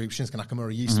member of the group, Shinsuke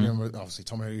Nakamura used to be a member, obviously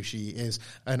Tomohiro Ishii is,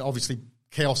 and obviously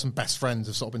Chaos and Best Friends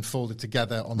have sort of been folded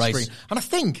together on screen. And I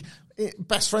think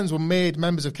Best Friends were made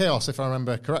members of Chaos, if I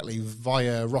remember correctly,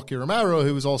 via Rocky Romero,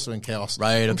 who was also in Chaos.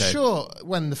 Right, okay. I'm sure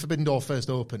when the Forbidden Door first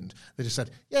opened, they just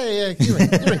said, yeah, you're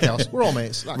in Chaos. We're all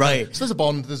mates. Right. So there's a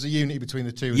bond, there's a unity between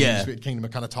the two. Yeah. The Kingdom are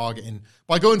kind of targeting,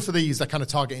 by going for these, they're kind of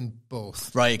targeting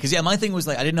both. Right, because my thing was,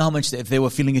 like, I didn't know how much, if they were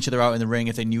feeling each other out in the ring,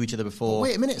 if they knew each other before.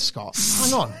 Wait a minute, Scott.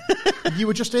 Hang on. You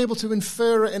were just able to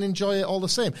infer it and enjoy it all the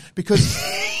same. Because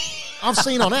I've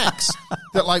seen on X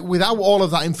that, like, without all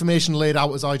of that information laid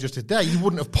out as I just did there, you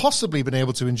wouldn't have possibly been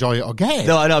able to enjoy it again.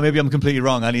 No, I know. Maybe I'm completely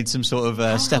wrong. I need some sort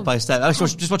of step by step. I just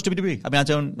watch WWE. I mean, I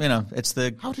don't. You know, it's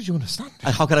the. How did you understand?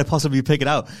 How could I possibly pick it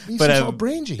out? He's some sort of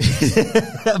brain genius.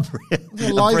 a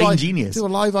brain genius. Do a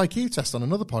live IQ test on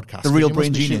another podcast. The real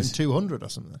brain genius. 200 or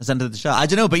something. That's end of the show. I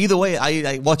don't know, but either way,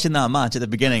 I watching that match at the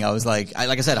beginning, I was like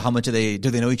I said, how much do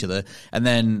they know each other? And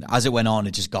then as it went on,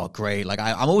 it just got great. Like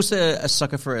I'm always a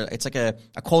sucker for it's like a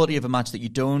quality of a match that you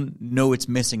don't know it's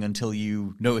missing until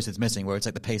you notice it's missing. Where it's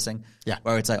like the pacing,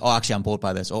 where it's like, oh, actually, I'm bored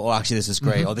by this, or actually, this is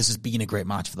great, or this has been a great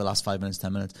match for the last 5 minutes,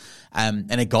 10 minutes,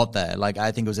 and it got there. Like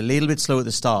I think it was a little bit slow at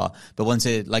the start, but once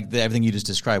it everything you just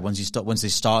described, once they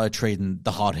started trading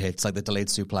the hard hits, like the delayed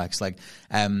suplex, like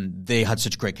they had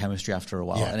such great chemistry after a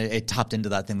while, and it tapped into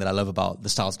that thing that I love about the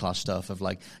Styles Clash stuff of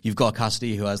like you've got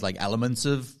Cassidy who has like elements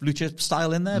of lucha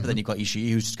style in there, but then you've got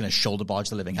Ishii who's just going to shoulder barge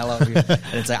the living hell out of you,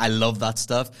 and it's like I love that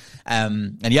stuff.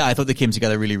 And yeah, I thought they came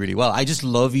together really, really well. I just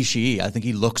love Ishii. I think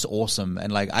he looks awesome,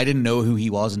 and like I didn't know who he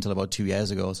was until about 2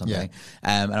 years ago or something.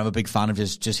 And I'm a big fan of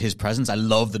just his presence. I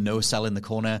love the no sell in the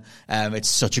corner. It's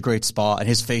such a great spot, and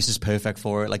his face is perfect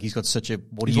for it. Like he's got such a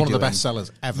he's one of the best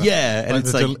sellers ever. Yeah,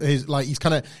 and like,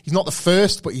 he's not the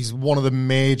first, but he's one of the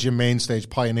major main stage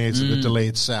pioneers of the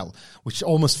delayed sell, which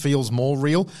almost feels more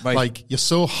real. Right. Like you're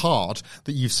so hard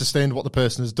that you've sustained what the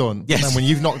person has done, and then when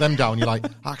you've knocked them down, you're like,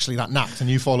 actually that knacked, and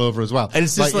you fall over as well. And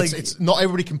it's just it's not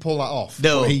everybody can pull that off.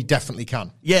 No, but he definitely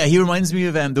can. Yeah, he reminds me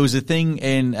of there was a thing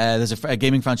in there's a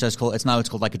gaming franchise called it's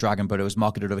called Like a Dragon, but it was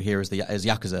marketed over here as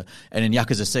Yakuza, and in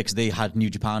Yakuza 6 they had New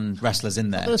Japan wrestlers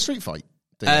in there. A Street Fight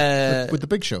with the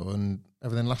Big Show and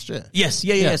everything last year. Yes,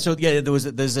 yeah. So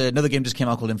there's another game just came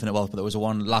out called Infinite Wealth, but there was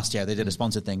one last year. They did a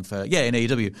sponsored thing for in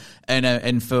AEW,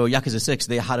 and for Yakuza 6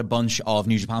 they had a bunch of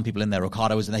New Japan people in there.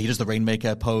 Okada was in there. He does the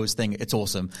Rainmaker pose thing. It's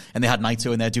awesome. And they had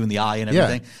Naito in there doing the eye and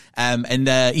everything. And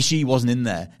Ishii wasn't in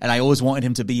there, and I always wanted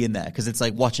him to be in there because it's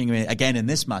like watching him again in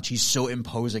this match. He's so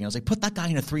imposing. I was like, put that guy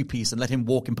in a 3-piece and let him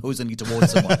walk imposingly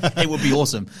towards someone. It would be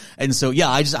awesome. And so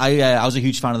I was a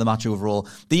huge fan of the match overall.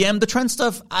 The Trent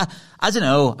stuff, I don't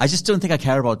know. I just don't think I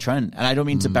care about Trent, and I don't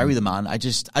mean to bury the man. I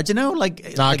don't know.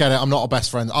 Like, I get it. I'm not a best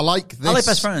friend. I like this. I like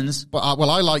best friends, but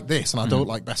I like this, and I don't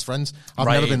like best friends. I've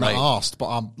never been that arsed, but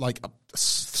I'm like, for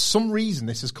some reason,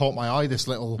 this has caught my eye. This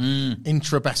little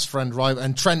intra best friend rival,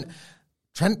 and Trent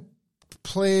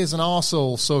plays an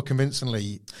arsehole so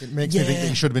convincingly. It makes me think that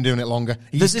he should have been doing it longer.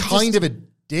 He's kind of a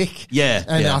dick.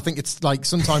 And I think it's like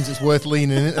sometimes it's worth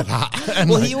leaning into that. And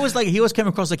well, he always came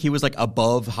across like he was like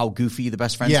above how goofy the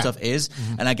best friend stuff is,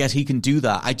 and I guess he can do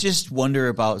that. I just wonder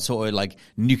about sort of like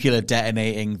nuclear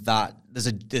detonating that. There's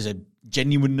a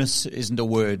genuineness isn't a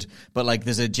word, but like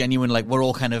there's a genuine like we're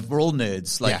all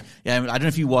nerds. Like I don't know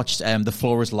if you watched The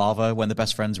Floor Is Lava when the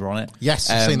best friends were on it. Yes,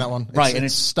 I've seen that one. Right, and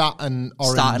it's Stat and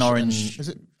Orange. Is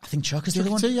it? I think Chuck is the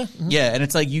other one. Too, yeah. Yeah, and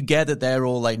it's like you get that they're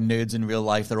all like nerds in real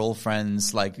life. They're all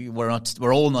friends. Like we're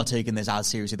all not taking this as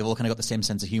seriously. They've all kind of got the same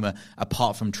sense of humor,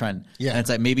 apart from Trent. Yeah, and it's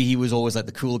like maybe he was always like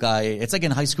the cool guy. It's like in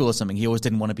high school or something. He always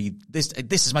didn't want to be this.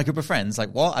 This is my group of friends.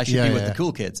 Like what? I should be with the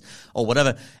cool kids or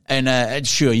whatever. And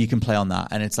sure, you can play on that.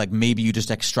 And it's like maybe you just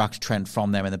extract Trent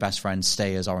from them, and the best friends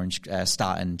stay as Orange,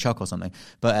 Stat, and Chuck or something.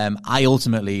 But I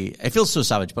ultimately, it feels so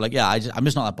savage. But like I'm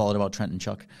just not that bothered about Trent and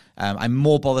Chuck. I'm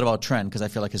more bothered about Trent because I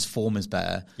feel like his form is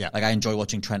better. Yeah. Like I enjoy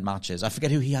watching Trent matches. I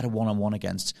forget who he had a one-on-one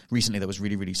against recently that was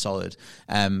really, really solid.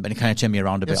 And it kind of turned me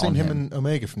around a bit on him. Him and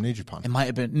Omega from New Japan. It might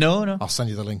have been. No. I'll send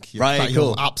you the link. Right,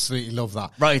 You'll absolutely love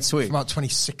that. Right, sweet. From about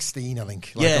 2016, I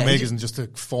think. Like Omega's in just to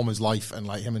form his life, and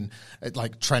like him and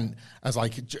like Trent as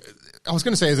like, I was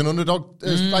going to say as an underdog,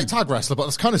 as like tag wrestler, but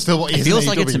that's kind of still what he is. It feels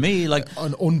like it to me. Like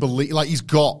an unbelievable, like he's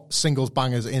got singles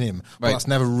bangers in him, but that's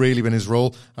never really been his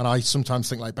role. And I sometimes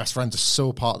think like best friends are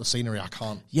so part of the scenery, I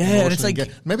can't. Yeah, and it's like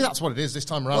maybe that's what it is this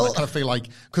time around. I kind of feel like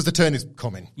because the turn is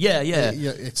coming. Yeah.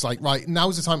 It's like right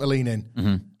now's the time to lean in.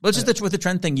 Mm-hmm. Well, just with the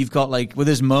Trent thing, you've got like with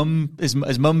his mum, his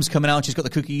mum's coming out. She's got the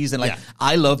cookies, and like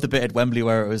I love the bit at Wembley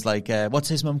where it was like, what's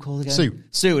his mum called again?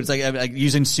 Sue. It's like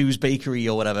using Sue's bakery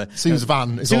or whatever. Sue's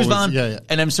van. Sue's van. Yeah.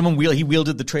 And then someone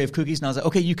wielded the tray of cookies, and I was like,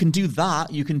 okay, you can do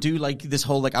that. You can do like this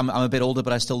whole like I'm a bit older,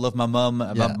 but I still love my mum,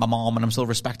 my mom, and I'm still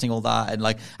respecting all that. And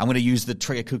like I'm going to use the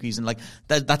tray of cookies, and like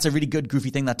that's a really good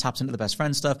goofy thing that taps into the best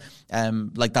friend stuff.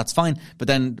 Like that's fine. But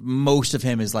then most of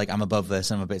him is like I'm above this,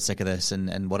 I'm a bit sick of this,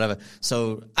 and whatever.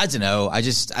 So I don't know. I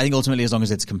think ultimately as long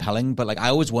as it's compelling, but like I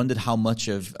always wondered how much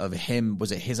of him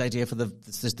was it his idea for the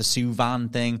Sue van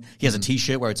thing. He has a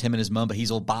t-shirt where it's him and his mum, but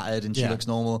he's all battered and she looks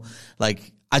normal.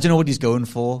 Like I don't know what he's going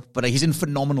for, but he's in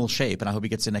phenomenal shape, and I hope he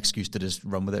gets an excuse to just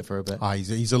run with it for a bit.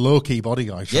 He's a low-key body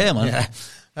guy. Yeah, man. Yeah.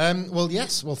 Well,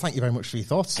 thank you very much for your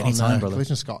thoughts Anytime, on brother.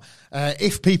 Collision, Scott.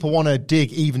 If people want to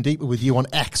dig even deeper with you on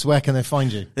X, where can they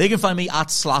find you? They can find me at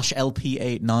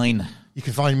 /LP89. You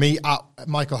can find me at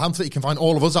Michael Hamflet. You can find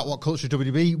all of us at What Culture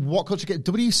WB. What Culture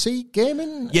WC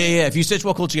Gaming? Yeah. If you search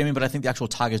What Culture Gaming, but I think the actual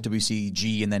tag is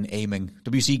WCG and then aiming.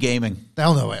 WC Gaming.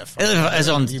 They'll know it. It's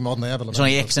on. You more than they ever. It's on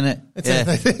X, isn't it?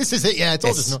 This is it. Yeah,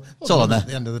 it's all on there at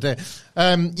the end of the day.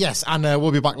 Yes, and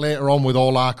we'll be back later on with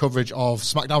all our coverage of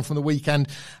SmackDown from the weekend.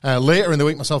 Later in the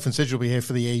week, myself and Sid will be here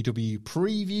for the AEW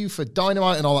preview for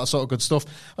Dynamite and all that sort of good stuff.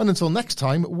 And until next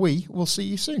time, we will see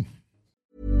you soon.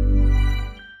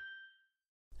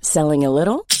 Selling a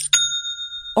little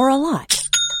or a lot?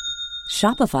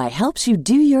 Shopify helps you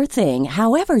do your thing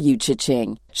however you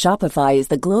cha-ching. Shopify is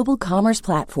the global commerce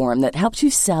platform that helps you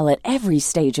sell at every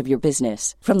stage of your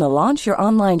business. From the launch your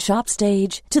online shop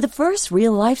stage to the first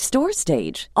real-life store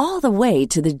stage, all the way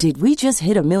to the did we just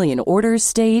hit a million orders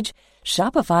stage.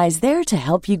 Shopify is there to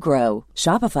help you grow.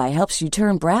 Shopify helps you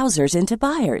turn browsers into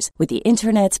buyers with the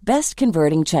internet's best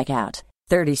converting checkout.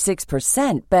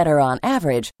 36% better on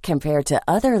average compared to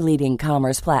other leading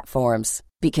commerce platforms.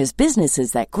 Because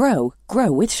businesses that grow,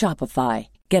 grow with Shopify.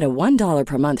 Get a $1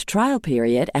 per month trial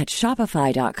period at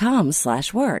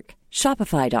shopify.com/work.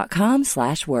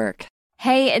 Shopify.com/work.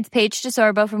 Hey, it's Paige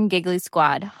DeSorbo from Giggly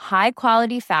Squad. High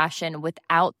quality fashion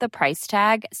without the price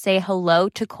tag. Say hello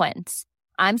to Quince.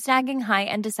 I'm snagging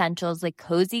high-end essentials like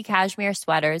cozy cashmere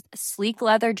sweaters, sleek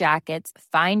leather jackets,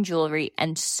 fine jewelry,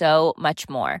 and so much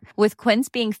more. With Quince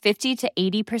being 50 to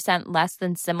 80% less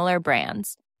than similar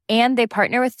brands. And they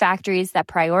partner with factories that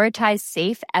prioritize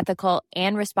safe, ethical,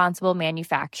 and responsible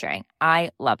manufacturing. I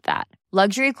love that.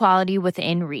 Luxury quality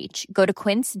within reach. Go to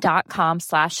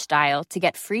quince.com/style to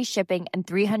get free shipping and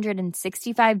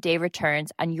 365-day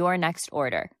returns on your next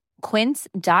order.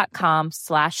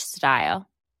 Quince.com/style.